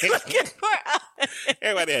for us.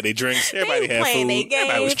 Everybody had their drinks. Everybody had food.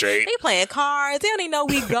 Everybody was straight. They playing cards. They don't even know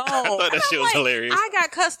we gone. I thought that shit was hilarious. I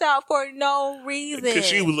got cussed out for no reason. Because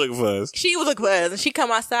she was looking for us. She was looking for us. And she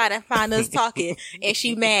come outside and find us talking. And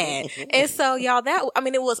she mad. And so, y'all,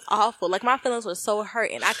 it was awful. Like, my feelings were so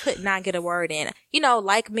hurt. And I could not get a word in.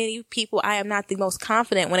 Like many people, I am not the most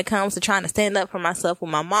confident when it comes to trying to stand up for myself with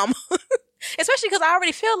my mama. Especially because I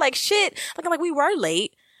already feel like shit. Like we were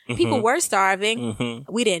late. Mm-hmm. People were starving.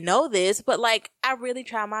 Mm-hmm. We didn't know this, but I really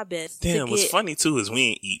tried my best. Damn, what's funny too is we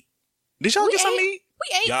ain't eat. Did y'all get something to eat?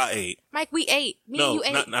 We ate. Y'all ate. Mike, we ate. Me and you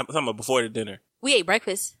ate. No, I'm talking about before the dinner. We ate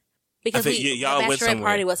breakfast. Because y'all went somewhere.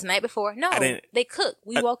 Party was the night before. No, they cooked.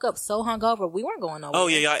 We woke up so hungover. We weren't going nowhere. Oh,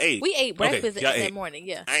 yeah, y'all ate. We ate breakfast that morning,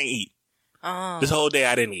 yeah. I ain't eat. This whole day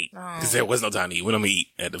I didn't eat. Because there was no time to eat. When I'm going to eat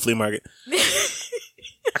at the flea market.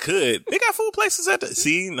 I could. They got food places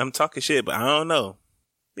see, I'm talking shit, but I don't know.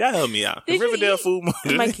 Y'all help me out. The Riverdale food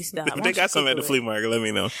market. Mikey, stop. If they got something at the flea market, let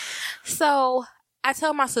me know. So I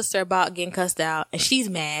tell my sister about getting cussed out, and she's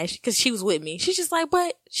mad because she was with me. She's just like,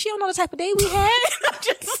 but she don't know the type of day we had. I'm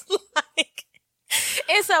just like,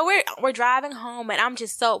 and so we're driving home, and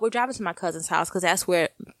we're driving to my cousin's house because that's where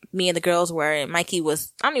me and the girls were, and Mikey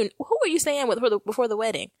was. I don't even. Who were you staying with before the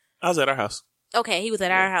wedding? I was at our house. Okay, he was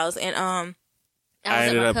at our house, and I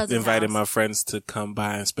ended up inviting my friends to come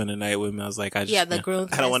by and spend the night with me. I was like, I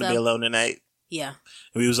don't want to be alone tonight. Yeah.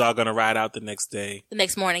 And we was all gonna ride out the next day. The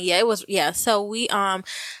next morning, yeah, it was. Yeah, so we're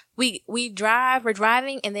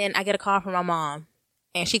driving, and then I get a call from my mom,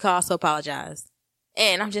 and she calls to apologize,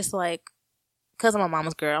 and I'm just like, because I'm a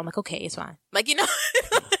mama's girl, I'm like, okay, it's fine,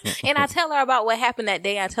 and I tell her about what happened that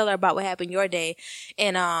day. I tell her about what happened your day,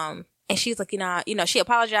 and she's like, she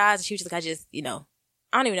apologized, and she was just like,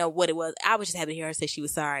 I don't even know what it was. I was just happy to hear her say she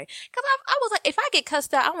was sorry. Because I was like, if I get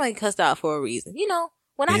cussed out, I want to get cussed out for a reason.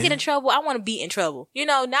 When I get in trouble, I want to be in trouble.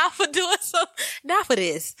 Not for doing something, not for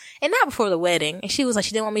this. And not before the wedding. And she was like,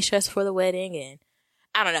 she didn't want me stressed before the wedding. And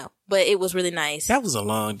I don't know, but it was really nice. That was a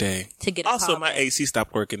long day. To get a also, call my back. AC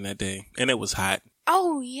stopped working that day, and it was hot.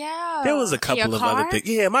 Oh, yeah. There was a couple of other things.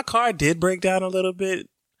 Yeah, my car did break down a little bit.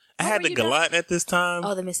 I had the Galant at this time.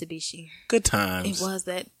 Oh, the Mitsubishi. Good times. It was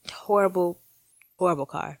that horrible, horrible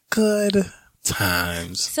car. Good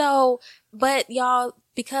times. So, but y'all,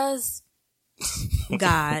 because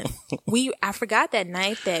God, I forgot that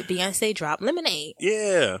night that Beyonce dropped Lemonade.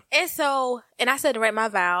 Yeah. And I said to write my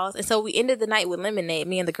vows. And so we ended the night with Lemonade,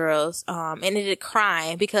 me and the girls, and ended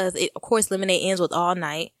crying because of course, Lemonade ends with All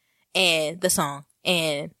Night and the song.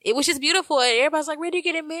 And it was just beautiful. And everybody's like, "Where are you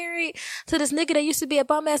getting married to this nigga that used to be a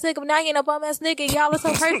bum ass nigga, but now he ain't a bum ass nigga. Y'all are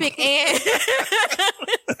so perfect." And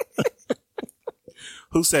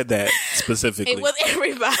who said that specifically? It was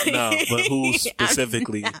everybody. No, but who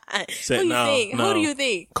specifically said who no? Think? No. Who do you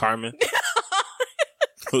think? Carmen.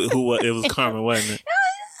 who? It was Carmen, wasn't it?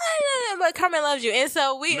 But Carmen loves you, and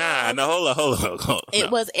so we. Hold on.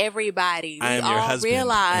 It was everybody. I am your husband,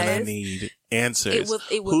 and I need answers.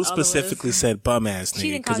 It was who specifically said bum ass nigga?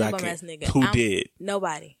 She didn't call you bum ass nigga. Who did?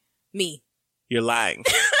 Nobody. Me. You're lying.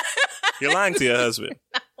 You're lying to your husband.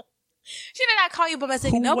 She did not call you a bum ass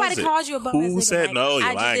nigga. Nobody called you a bum ass nigga. Who said no?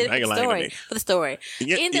 You're lying. Now you're lying to me. For the story.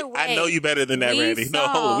 Either way, I know you better than that, Randy.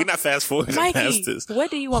 No, we're not fast forwarding past this.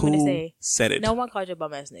 What do you want me to say? Said it. No one called you a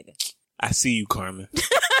bum ass nigga. I see you, Carmen.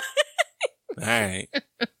 All right.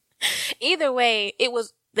 Either way,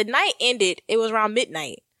 the night ended. It was around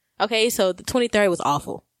midnight. Okay, so the 23rd was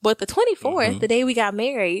awful. But the 24th, the day we got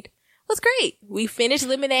married, was great. We finished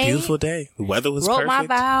Lemonade. Beautiful day. The weather was wrote perfect.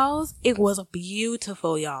 My vows. It was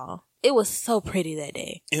beautiful, y'all. It was so pretty that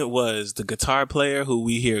day. It was. The guitar player who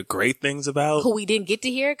we hear great things about. Who we didn't get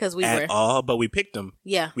to hear because we at all, but we picked him.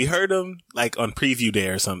 Yeah. We heard him like on preview day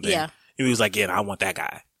or something. Yeah. And he was like, "Yeah, I want that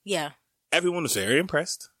guy." Yeah. Everyone was very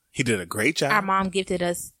impressed. He did a great job. Our mom gifted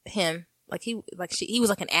us him. He was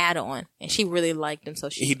like an add-on, and she really liked him. So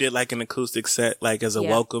he did like an acoustic set, like as a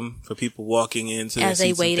welcome for people walking into as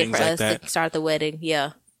they waited for us like to start the wedding.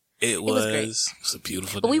 Yeah, it was a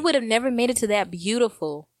beautiful day. But we would have never made it to that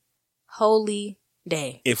beautiful, holy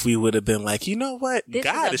day if we would have been like, you know what,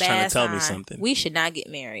 God is trying to tell me something. We should not get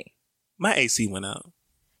married. My AC went out.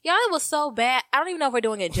 Y'all, it was so bad. I don't even know if we're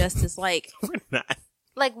doing it justice. Like we're not.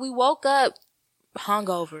 Like we woke up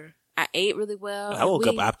hungover. I ate really well. I woke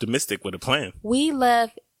up optimistic with a plan. We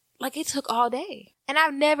left, like it took all day. And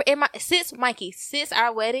I've never, since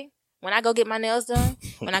our wedding, when I go get my nails done,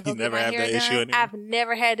 when I go get my hair done, I've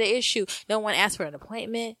never had the issue. No one asked for an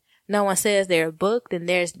appointment. No one says they're booked and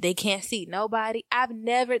they can't see nobody.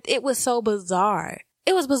 It was so bizarre.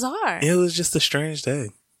 It was bizarre. It was just a strange day.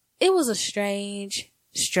 It was a strange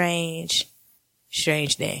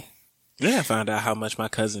day. Yeah, I found out how much my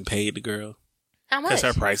cousin paid the girl. How much?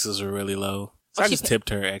 Because her prices were really low. So I just tipped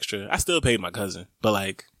her extra. I still paid my cousin, but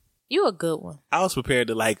like... You a good one. I was prepared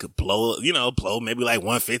to like blow maybe like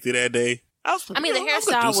 $150 that day. The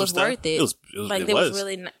hairstyle was worth it. It was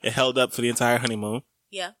really it held up for the entire honeymoon.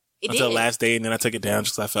 Yeah. Until the last day, and then I took it down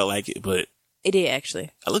just because I felt like it, but... It did,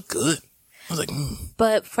 actually. I looked good. I was like,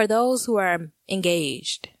 But for those who are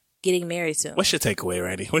engaged, getting married soon... What's your takeaway,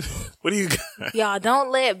 Randy? What do you got? Y'all,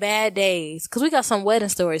 don't let bad days... Because we got some wedding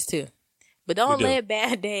stories, too. But don't let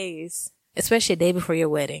bad days, especially a day before your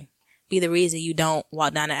wedding, be the reason you don't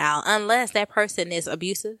walk down the aisle unless that person is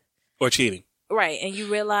abusive. Or cheating. Right. And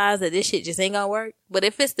you realize that this shit just ain't gonna work. But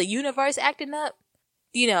if it's the universe acting up,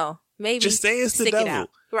 maybe just say it's the devil. It out.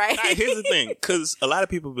 Right. All right, here's the thing. Because a lot of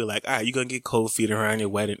people be like, all right, you're going to get cold feet around your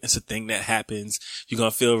wedding. It's a thing that happens. You're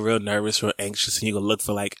going to feel real nervous, real anxious, and you're going to look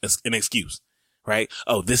for like an excuse. Right?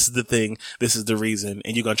 Oh, this is the thing. This is the reason.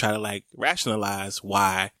 And you're going to try to like rationalize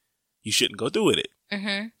why you shouldn't go through with it.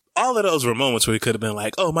 Mm-hmm. All of those were moments where you could have been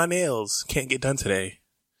like, oh, my nails can't get done today.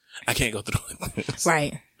 I can't go through with this.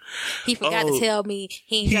 Right. He forgot to tell me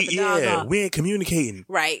he ain't got the dog off. We ain't communicating.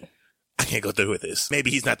 Right. I can't go through with this. Maybe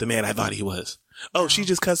he's not the man I thought he was. Oh, she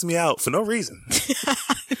just cussed me out for no reason.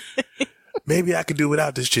 Maybe I could do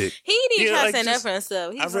without this chick. He didn't even try to stand up for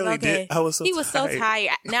himself. I really did. I was so tired. So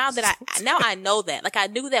tired. Now I know that. Like I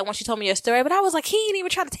knew that when she told me your story, but I was like, he ain't even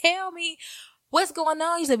try to tell me what's going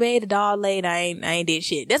on. He said, babe, the dog laid. I ain't did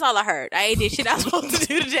shit. That's all I heard. I ain't did shit I was supposed to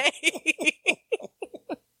do today.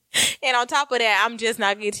 And on top of that, I'm just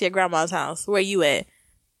not getting to your grandma's house. Where you at?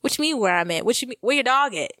 What you mean where I'm at? Where your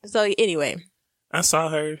dog at? So anyway. I saw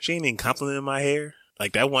her. She ain't even complimenting my hair.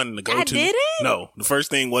 Like that wasn't the go-to. I didn't? No. The first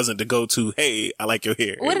thing wasn't to go to, hey, I like your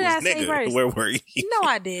hair. What did I say first? Where were you? No,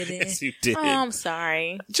 I didn't. Yes, you did. Oh, I'm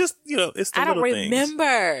sorry. Just, it's the little things. I don't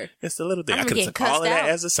remember. It's the little thing. I could have took all of that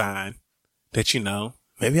as a sign that,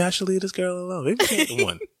 maybe I should leave this girl alone. Maybe she ain't the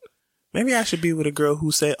one. Maybe I should be with a girl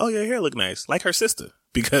who said, "Oh, your hair look nice," like her sister,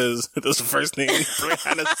 because that's the first thing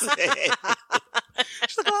Brianna said.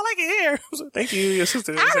 She's like, "Oh, I like your hair." I was like, "Thank you, your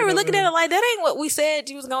sister." I remember looking at it like, that ain't what we said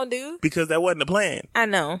you was gonna do. Because that wasn't the plan. I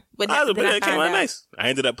know, but it came out nice. I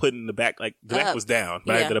ended up putting the back, like the back was down,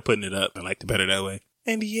 but I ended up putting it up. I liked it better that way.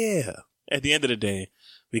 And yeah, at the end of the day,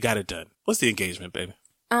 we got it done. What's the engagement, baby?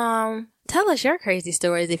 Tell us your crazy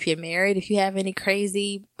stories if you're married, if you have any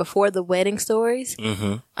crazy before the wedding stories.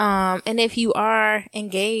 Mm-hmm. And if you are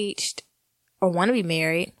engaged or want to be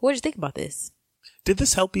married, what did you think about this? Did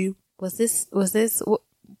this help you? Was this,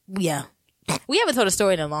 yeah. We haven't told a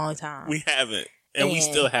story in a long time. We haven't. And we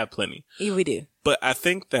still have plenty. Yeah, we do. But I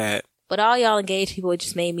think that. But all y'all engaged people, it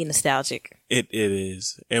just made me nostalgic. It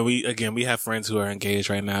is. And we have friends who are engaged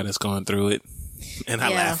right now that's going through it. And I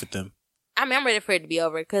laugh at them. I'm ready for it to be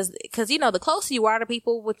over because you know, the closer you are to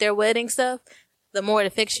people with their wedding stuff, the more it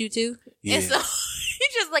affects you too. Yeah. And so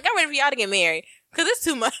you're just like, I'm ready for y'all to get married because it's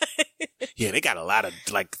too much. Yeah, they got a lot of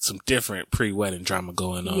like some different pre-wedding drama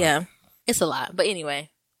going on. Yeah, it's a lot. But anyway.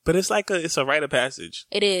 But it's like it's a rite of passage.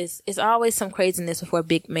 It is. It's always some craziness before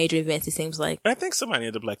big major events, it seems like. I think somebody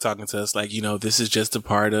ended up like talking to us like, you know, this is just a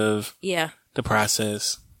part of the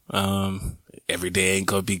process. Every day ain't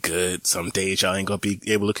gonna be good. Some days y'all ain't gonna be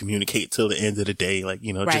able to communicate till the end of the day. Like,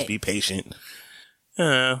 you know, just be patient.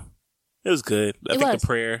 It was good. I think the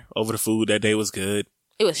prayer over the food that day was good.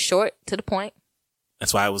 It was short, to the point.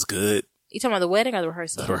 That's why it was good. You talking about the wedding or the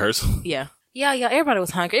rehearsal? The rehearsal? Yeah. Yeah, everybody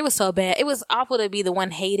was hungry. It was so bad. It was awful to be the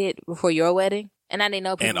one hated before your wedding. And I didn't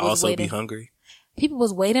know people and was also waiting. Be hungry. People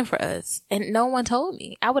was waiting for us. And no one told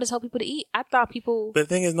me. I would have told people to eat. I thought people... But the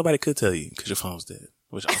thing is, nobody could tell you because your phone's dead.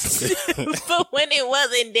 Which also but when it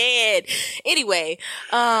wasn't dead. Anyway,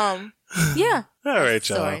 yeah. All right,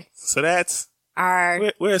 y'all. Sorry. So that's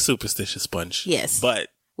we're a superstitious bunch. Yes. But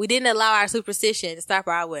we didn't allow our superstition to stop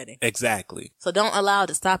our wedding. Exactly. So don't allow it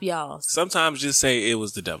to stop y'all. Sometimes just say it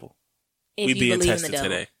was the devil. If we being tested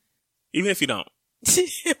today. Even if you don't.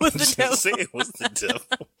 It was the devil. Say it was the devil.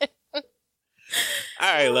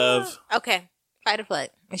 All right, love. Okay. Fight or flight.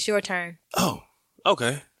 It's your turn. Oh,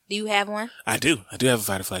 okay. Do you have one? I do. I do have a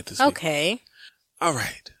fight or flight this week. Okay. All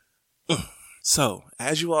right. So,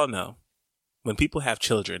 as you all know, when people have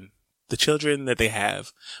children, the children that they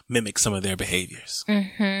have mimic some of their behaviors.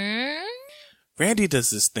 Mm-hmm. Randy does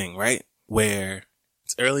this thing, right? Where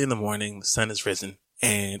it's early in the morning, the sun has risen,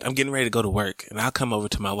 and I'm getting ready to go to work, and I'll come over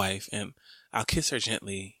to my wife, and I'll kiss her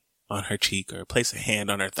gently on her cheek or place a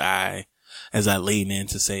hand on her thigh as I lean in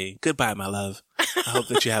to say, "Goodbye, my love. I hope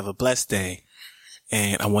that you have a blessed day.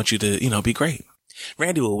 And I want you to, you know, be great."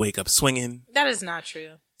 Randy will wake up swinging. That is not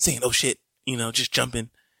true. Saying, "Oh shit," you know, just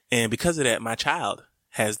jumping. And because of that, my child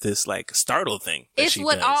has this like startle thing. It's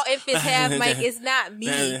what does. All infants have, Mike. It's not me.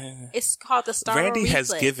 It's called the startle Randy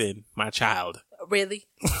reflex. Has given my child. Really?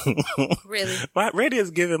 Really? Randy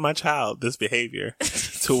has given my child this behavior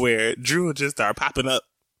to where Drew will just start popping up,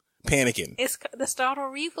 panicking. It's the startle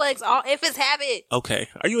reflex. All infants have it. Okay.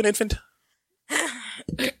 Are you an infant?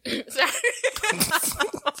 Sorry.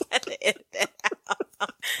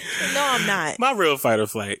 No, I'm not. My real fight or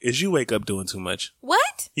flight is you wake up doing too much.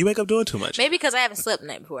 What? You wake up doing too much. Maybe because I haven't slept the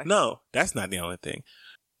night before. No, that's not the only thing.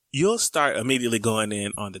 You'll start immediately going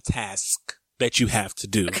in on the task that you have to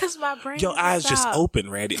do. Because my brain your eyes just open,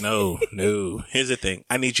 Randy. No. Here's the thing.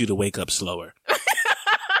 I need you to wake up slower.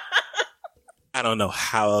 I don't know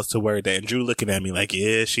how else to word that. And Drew looking at me like,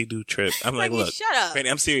 yeah, she do trip. I'm like, look, shut up. Randy,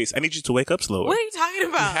 I'm serious. I need you to wake up slower. What are you talking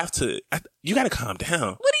about? You have to, you gotta calm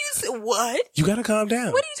down. What do you say? What? You gotta calm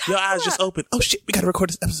down. What are you talking about? Your eyes just open. Oh shit, we gotta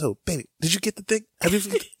record this episode. Baby, did you get the thing? Have you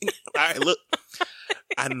forget the thing? All right, look.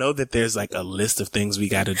 I know that there's like a list of things we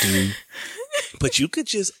gotta do, but you could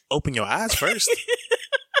just open your eyes first.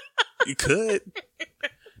 You could.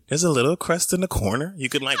 There's a little crust in the corner. You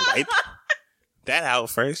could like wipe that out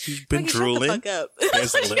first. You've been drooling.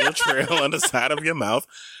 There's a little trail on the side of your mouth.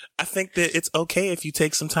 I think that it's okay if you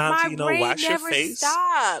take some time to, you know, wash your face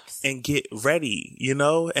and get ready, you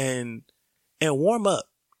know, and warm up.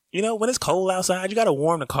 You know, when it's cold outside, you got to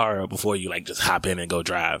warm the car up before you like just hop in and go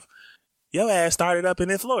drive. Your ass started up and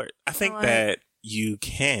then floored. I think that you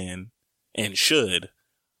can and should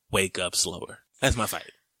wake up slower. That's my fight.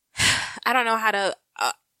 I don't know how to.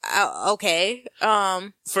 Okay.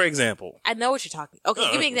 For example, I know what you're talking.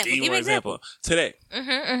 Okay, give me an example. Give me an example. Today,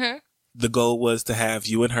 the goal was to have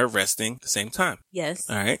you and her resting at the same time. Yes.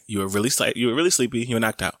 All right. You were really sleepy. You were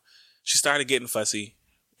knocked out. She started getting fussy,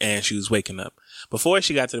 and she was waking up. Before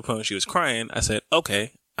she got to the point where she was crying, I said,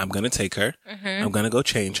 "Okay, I'm gonna take her. I'm gonna go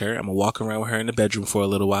change her. I'm gonna walk around with her in the bedroom for a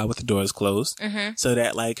little while with the doors closed, so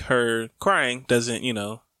that like her crying doesn't, you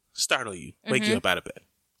know, startle you, wake you up out of bed."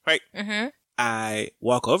 right? Mm-hmm. I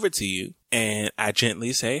walk over to you and I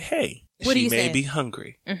gently say, hey, what she may be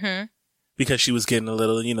hungry. Mm-hmm. Because she was getting a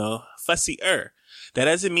little, fussy-er. That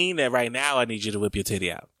doesn't mean that right now I need you to whip your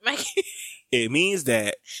titty out. It means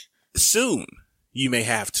that soon you may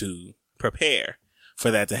have to prepare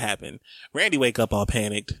for that to happen. Randy wake up all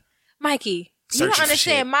panicked. Mikey, you don't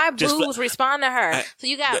understand. My boobs respond to her. So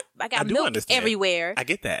I got milk everywhere. I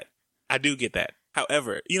get that. I do get that.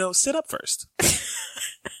 However, sit up first.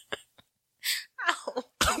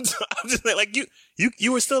 I'm just like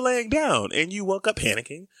you were still laying down and you woke up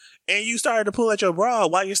panicking and you started to pull at your bra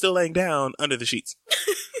while you're still laying down under the sheets.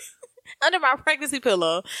 Under my pregnancy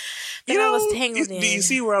pillow. I was tangled in. Do you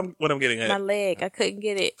see what I'm getting at? My leg. I couldn't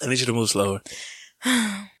get it. I need you to move slower.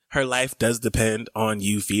 Her life does depend on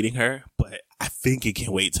you feeding her, but I think it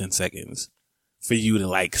can wait 10 seconds for you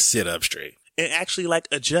to sit up straight and actually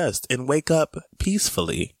adjust and wake up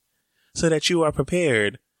peacefully so that you are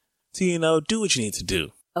prepared to, do what you need to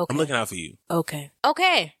do. Okay. I'm looking out for you. Okay.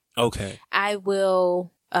 I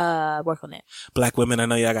will work on that. Black women, I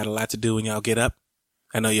know y'all got a lot to do when y'all get up.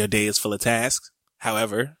 I know your day is full of tasks.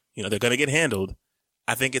 However, they're going to get handled.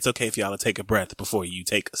 I think it's okay for y'all to take a breath before you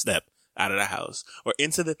take a step out of the house or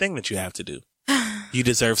into the thing that you have to do. You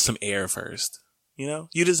deserve some air first. You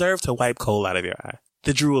deserve to wipe coal out of your eye.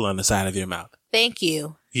 The drool on the side of your mouth. Thank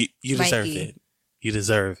you. You deserve it. You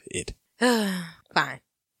deserve it. Fine.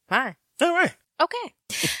 All right. Okay.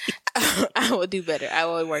 I will do better. I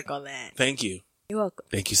will work on that. Thank you. You're welcome.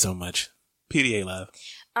 Thank you so much. PDA love.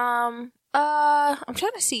 I'm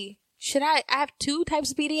trying to see. Should I have 2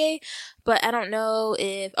 types of PDA, but I don't know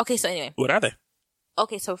if, okay, so anyway. What are they?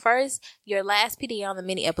 Okay, so first, your last PDA on the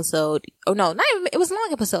mini episode, it was a long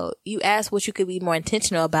episode. You asked what you could be more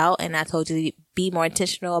intentional about, and I told you to be more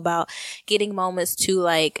intentional about getting moments to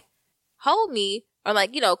hold me or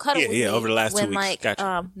cuddle with me. Over the last 2 weeks.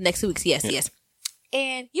 Gotcha. Next 2 weeks. Yes.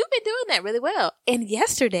 And you've been doing that really well. And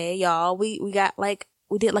yesterday, y'all, we got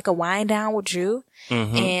we did a wind down with Drew,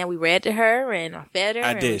 and we read to her and I fed her.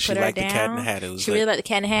 I did. She liked the Cat in the Hat. She really liked the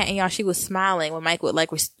Cat in the Hat, and y'all, she was smiling when Mike would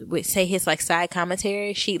would say his side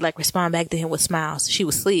commentary. She'd respond back to him with smiles. She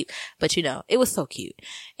was asleep, but it was so cute,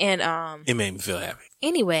 and it made me feel happy.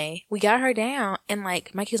 Anyway, we got her down, and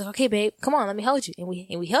Mikey was like, "Okay, babe, come on, let me hold you," and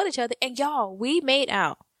we held each other, and y'all, we made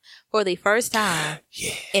out for the first time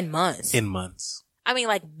in months. I mean,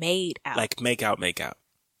 made out. Make out.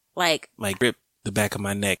 Grip the back of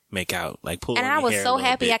my neck, make out, pull on and I your was hair so a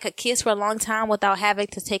happy bit. I could kiss for a long time without having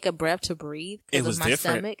to take a breath to breathe because it was of my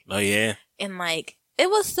different. stomach. Oh yeah. And it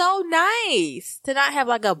was so nice to not have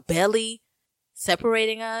a belly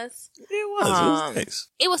separating us. It was nice.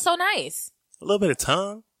 It was so nice. A little bit of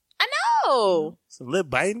tongue. I know. Some lip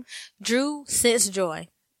biting. Drew sensed joy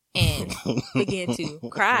and began to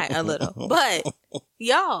cry a little. But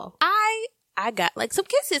y'all, I got some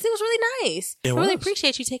kisses. It was really nice. I really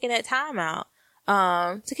appreciate you taking that time out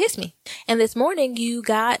to kiss me. And this morning you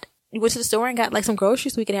went to the store and got some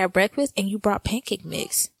groceries so we could have breakfast, and you brought pancake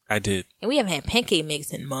mix. I did. And we haven't had pancake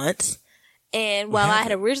mix in months. And while I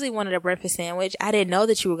had originally wanted a breakfast sandwich, I didn't know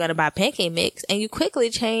that you were going to buy pancake mix, and you quickly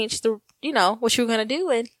changed what you were going to do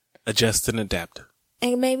and adjust and adapt.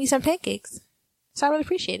 And made me some pancakes. So I really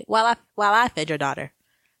appreciate it. While I fed your daughter.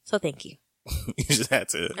 So thank you. You just had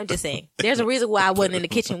to. I'm just saying. There's a reason why I wasn't in the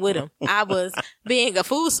kitchen with him. I was being a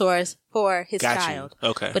food source for his child.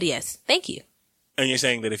 Okay. But yes, thank you. And you're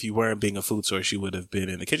saying that if you weren't being a food source, you would have been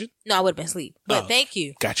in the kitchen? No, I would have been asleep. But thank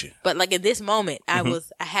you. Got you. But in this moment, I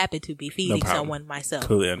happened to be feeding someone myself.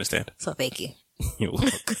 Completely understand. So thank you. You're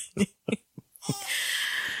welcome.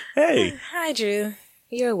 Hey. Hi, Drew.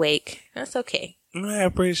 You're awake. That's okay. I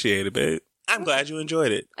appreciate it, babe. I'm glad you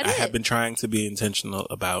enjoyed it. I have been trying to be intentional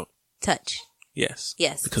about touch. Yes.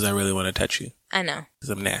 Yes. Because I really want to touch you. I know. Because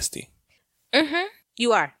I'm nasty. Mm-hmm.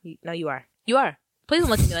 You are. No, you are. You are. Please don't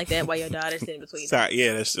look at me like that while your daughter's sitting between you. Sorry.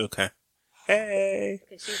 Yeah, that's okay. Hey.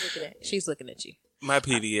 She's looking at you. My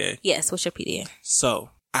PDA. Yes. What's your PDA? So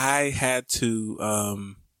I had to,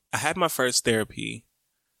 I had my first therapy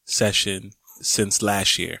session since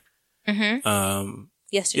last year. Mm-hmm.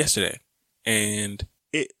 Yesterday. And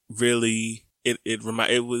it really, it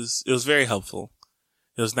was very helpful.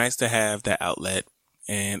 It was nice to have that outlet,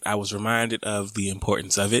 and I was reminded of the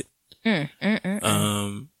importance of it during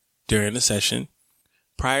the session.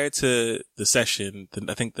 Prior to the session,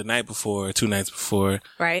 I think the night before, 2 nights before,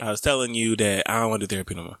 right, I was telling you that I don't want to do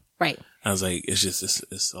therapy no more. Right. I was like,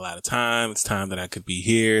 it's a lot of time. It's time that I could be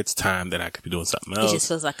here. It's time that I could be doing something else. It just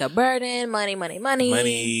feels like a burden. Money.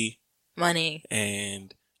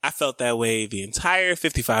 And I felt that way the entire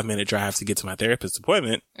 55-minute drive to get to my therapist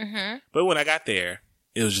appointment. Mm-hmm. But when I got there,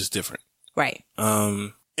 it was just different. Right.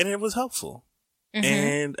 And And it was helpful. Mm-hmm.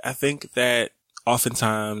 And I think that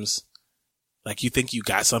oftentimes, like, you think you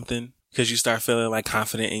got something because you start feeling like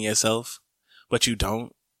confident in yourself, but you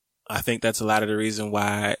don't. I think that's a lot of the reason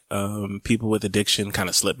why people with addiction kind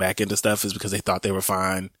of slip back into stuff is because they thought they were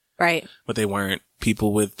fine. Right. But they weren't.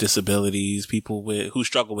 People with disabilities, people who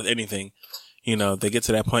struggle with anything, you know, they get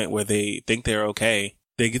to that point where they think they're okay.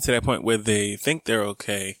 They get to that point where they think they're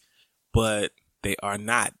okay, but they are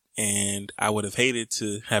not. And I would have hated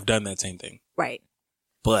to have done that same thing. Right.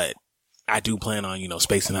 But I do plan on, you know,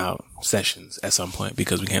 spacing out sessions at some point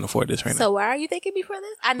because we can't afford this right now. So why are you thanking me for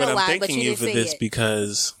this? I know why, but you didn't say it. I'm thanking you for this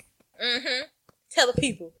because... Mm-hmm. Tell the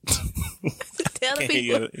people. Tell the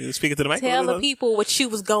people. You speaking to the mic? Tell the people what you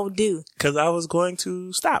was going to do. Because I was going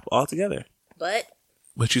to stop altogether. But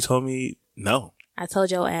you told me no. I told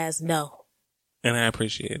your ass no. And I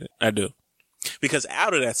appreciate it. I do. Because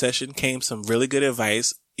out of that session came some really good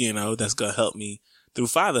advice, you know, that's going to help me through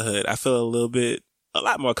fatherhood. I feel a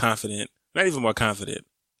lot more confident. Not even more confident.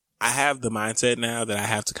 I have the mindset now that I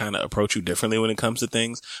have to kind of approach you differently when it comes to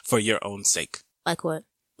things for your own sake. Like what?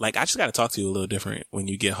 Like, I just got to talk to you a little different when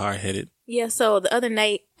you get hard-headed. Yeah, so the other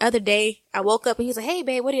day, I woke up and he's like, hey,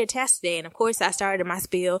 babe, what are your tasks today? And of course, I started my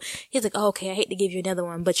spiel. He's like, oh, okay, I hate to give you another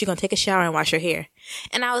one, but you're going to take a shower and wash your hair.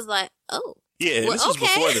 And I was like, oh. Yeah, well, this was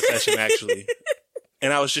before the session, actually.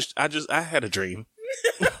 And I had a dream.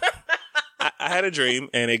 I had a dream,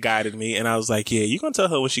 and it guided me. And I was like, yeah, you're going to tell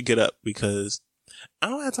her when she get up because I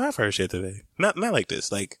don't have time for her shit today. Not like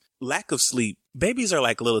this. Like, lack of sleep. Babies are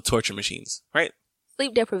like little torture machines, right?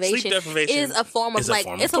 Sleep deprivation is a form of it's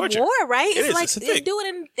a war, right? It's like they do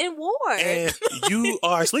it in war. And you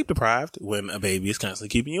are sleep deprived when a baby is constantly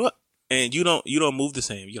keeping you up. And you don't move the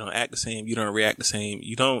same. You don't act the same. You don't react the same.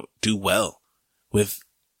 You don't do well with,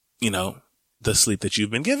 you know, the sleep that you've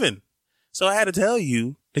been given. So I had to tell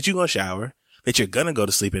you that you're going to shower, that you're going to go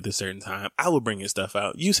to sleep at a certain time. I will bring your stuff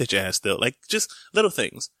out. You sit your ass still. Like, just little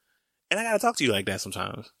things. And I got to talk to you like that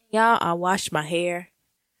sometimes. Y'all, I washed my hair.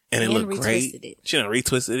 And it looked great. She done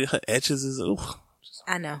retwisted it. Her edges is, ooh.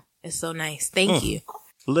 I know. It's so nice. Thank you.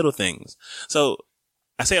 Little things. So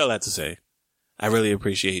I say all that to say, I really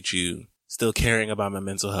appreciate you still caring about my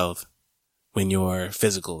mental health when your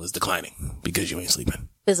physical is declining because you ain't sleeping.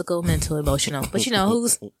 Physical, mental, emotional. But you know,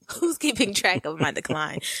 who's keeping track of my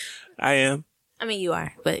decline? I am. I mean, you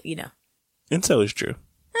are, but you know. And so is Drew.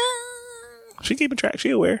 She keeping track. She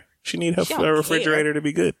aware. She need her refrigerator to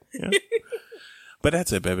be good. Yeah. But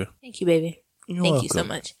that's it, baby. Thank you, baby. You're Thank welcome. you so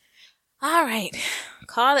much. All right.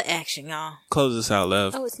 Call to action, y'all. Close this out,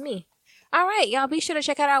 love. Oh, it's me. All right, y'all. Be sure to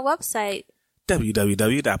check out our website.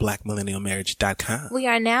 www.blackmillennialmarriage.com. We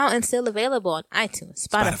are now and still available on iTunes,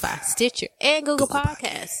 Spotify, Stitcher, and Google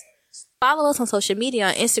Podcasts. Follow us on social media.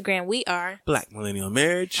 On Instagram, we are Black Millennial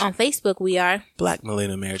Marriage. On Facebook, we are Black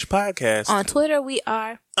Millennial Marriage Podcast. On Twitter, we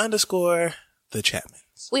are _ The Chapmans.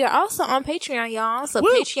 We are also on Patreon, y'all. So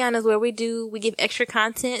Woo! Patreon is where we give extra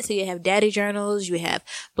content. So you have daddy journals, you have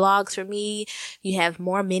blogs for me, you have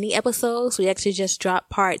more mini episodes. We actually just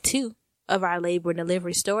dropped part 2 of our labor and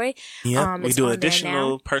delivery story. Yeah, we do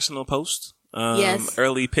additional personal posts. Yes.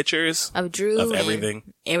 Early pictures of Drew, of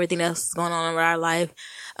everything else going on in our life.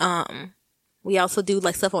 We also do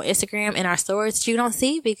like stuff on Instagram and our stories that you don't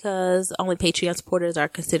see because only Patreon supporters are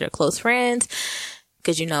considered close friends.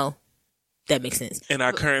 Because you know. That makes sense. And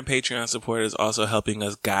our current Patreon support is also helping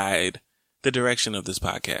us guide the direction of this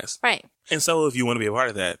podcast. Right. And so if you want to be a part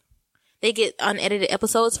of that. They get unedited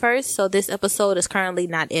episodes first. So this episode is currently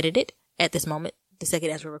not edited at this moment. The second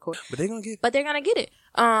as we're recording. But they're going to get it. But they're going to get it.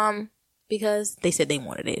 Because they said they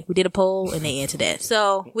wanted it. We did a poll and they answered that.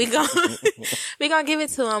 So we're going to give it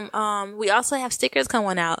to them. We also have stickers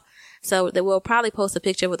coming out. So they will probably post a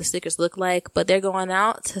picture of what the stickers look like. But they're going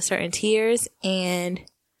out to certain tiers and...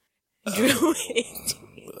 Drew. Okay.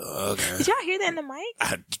 Did y'all hear that in the mic?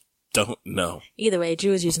 I don't know. Either way,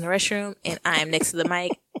 Drew is using the restroom and I am next to the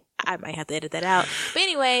mic. I might have to edit that out. But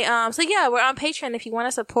anyway, so yeah, we're on Patreon. If you want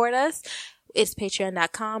to support us, it's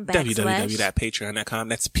patreon.com/ www.patreon.com.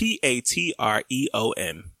 That's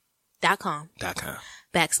patreon.com/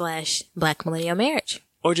 / Black Millennial Marriage.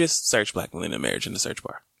 Or just search Black Millennial Marriage in the search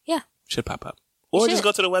bar. Yeah. Should pop up. Or just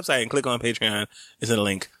go to the website and click on Patreon. It's in a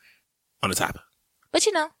link on the top. But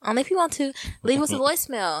you know, only if you want to, leave us a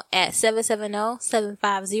voicemail at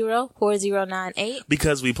 770-750-4098.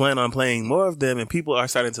 Because we plan on playing more of them and people are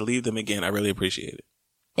starting to leave them again. I really appreciate it.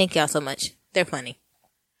 Thank y'all so much. They're funny.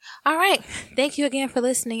 All right. Thank you again for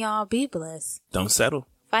listening, y'all. Be blessed. Don't settle.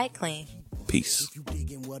 Fight clean. Peace. If you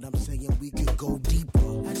digging what I'm saying, we could go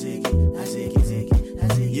deeper. I dig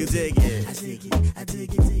it. You dig it. I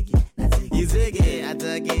dig it. You You dig it, I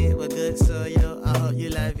dug it, we're good, so yo, I hope you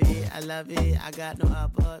love it, I love it, I got no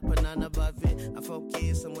upper, but none above it, I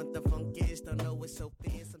focus on what the funk is, don't know what's so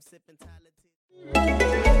fierce, I'm sipping Tyler.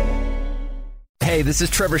 Hey, this is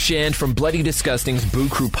Trevor Shand from Bloody Disgusting's Boo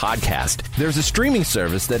Crew podcast. There's a streaming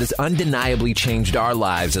service that has undeniably changed our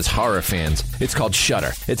lives as horror fans. It's called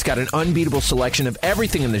Shudder. It's got an unbeatable selection of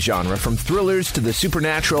everything in the genre, from thrillers to the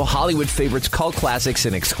supernatural, Hollywood favorites, cult classics,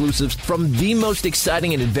 and exclusives from the most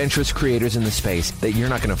exciting and adventurous creators in the space that you're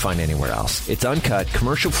not going to find anywhere else. It's uncut,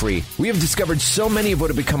 commercial-free. We have discovered so many of what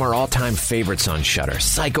have become our all-time favorites on Shudder.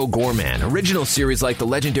 Psycho Goreman, original series like the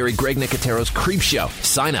legendary Greg Nicotero's Creepshow.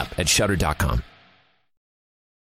 Sign up at Shudder.com.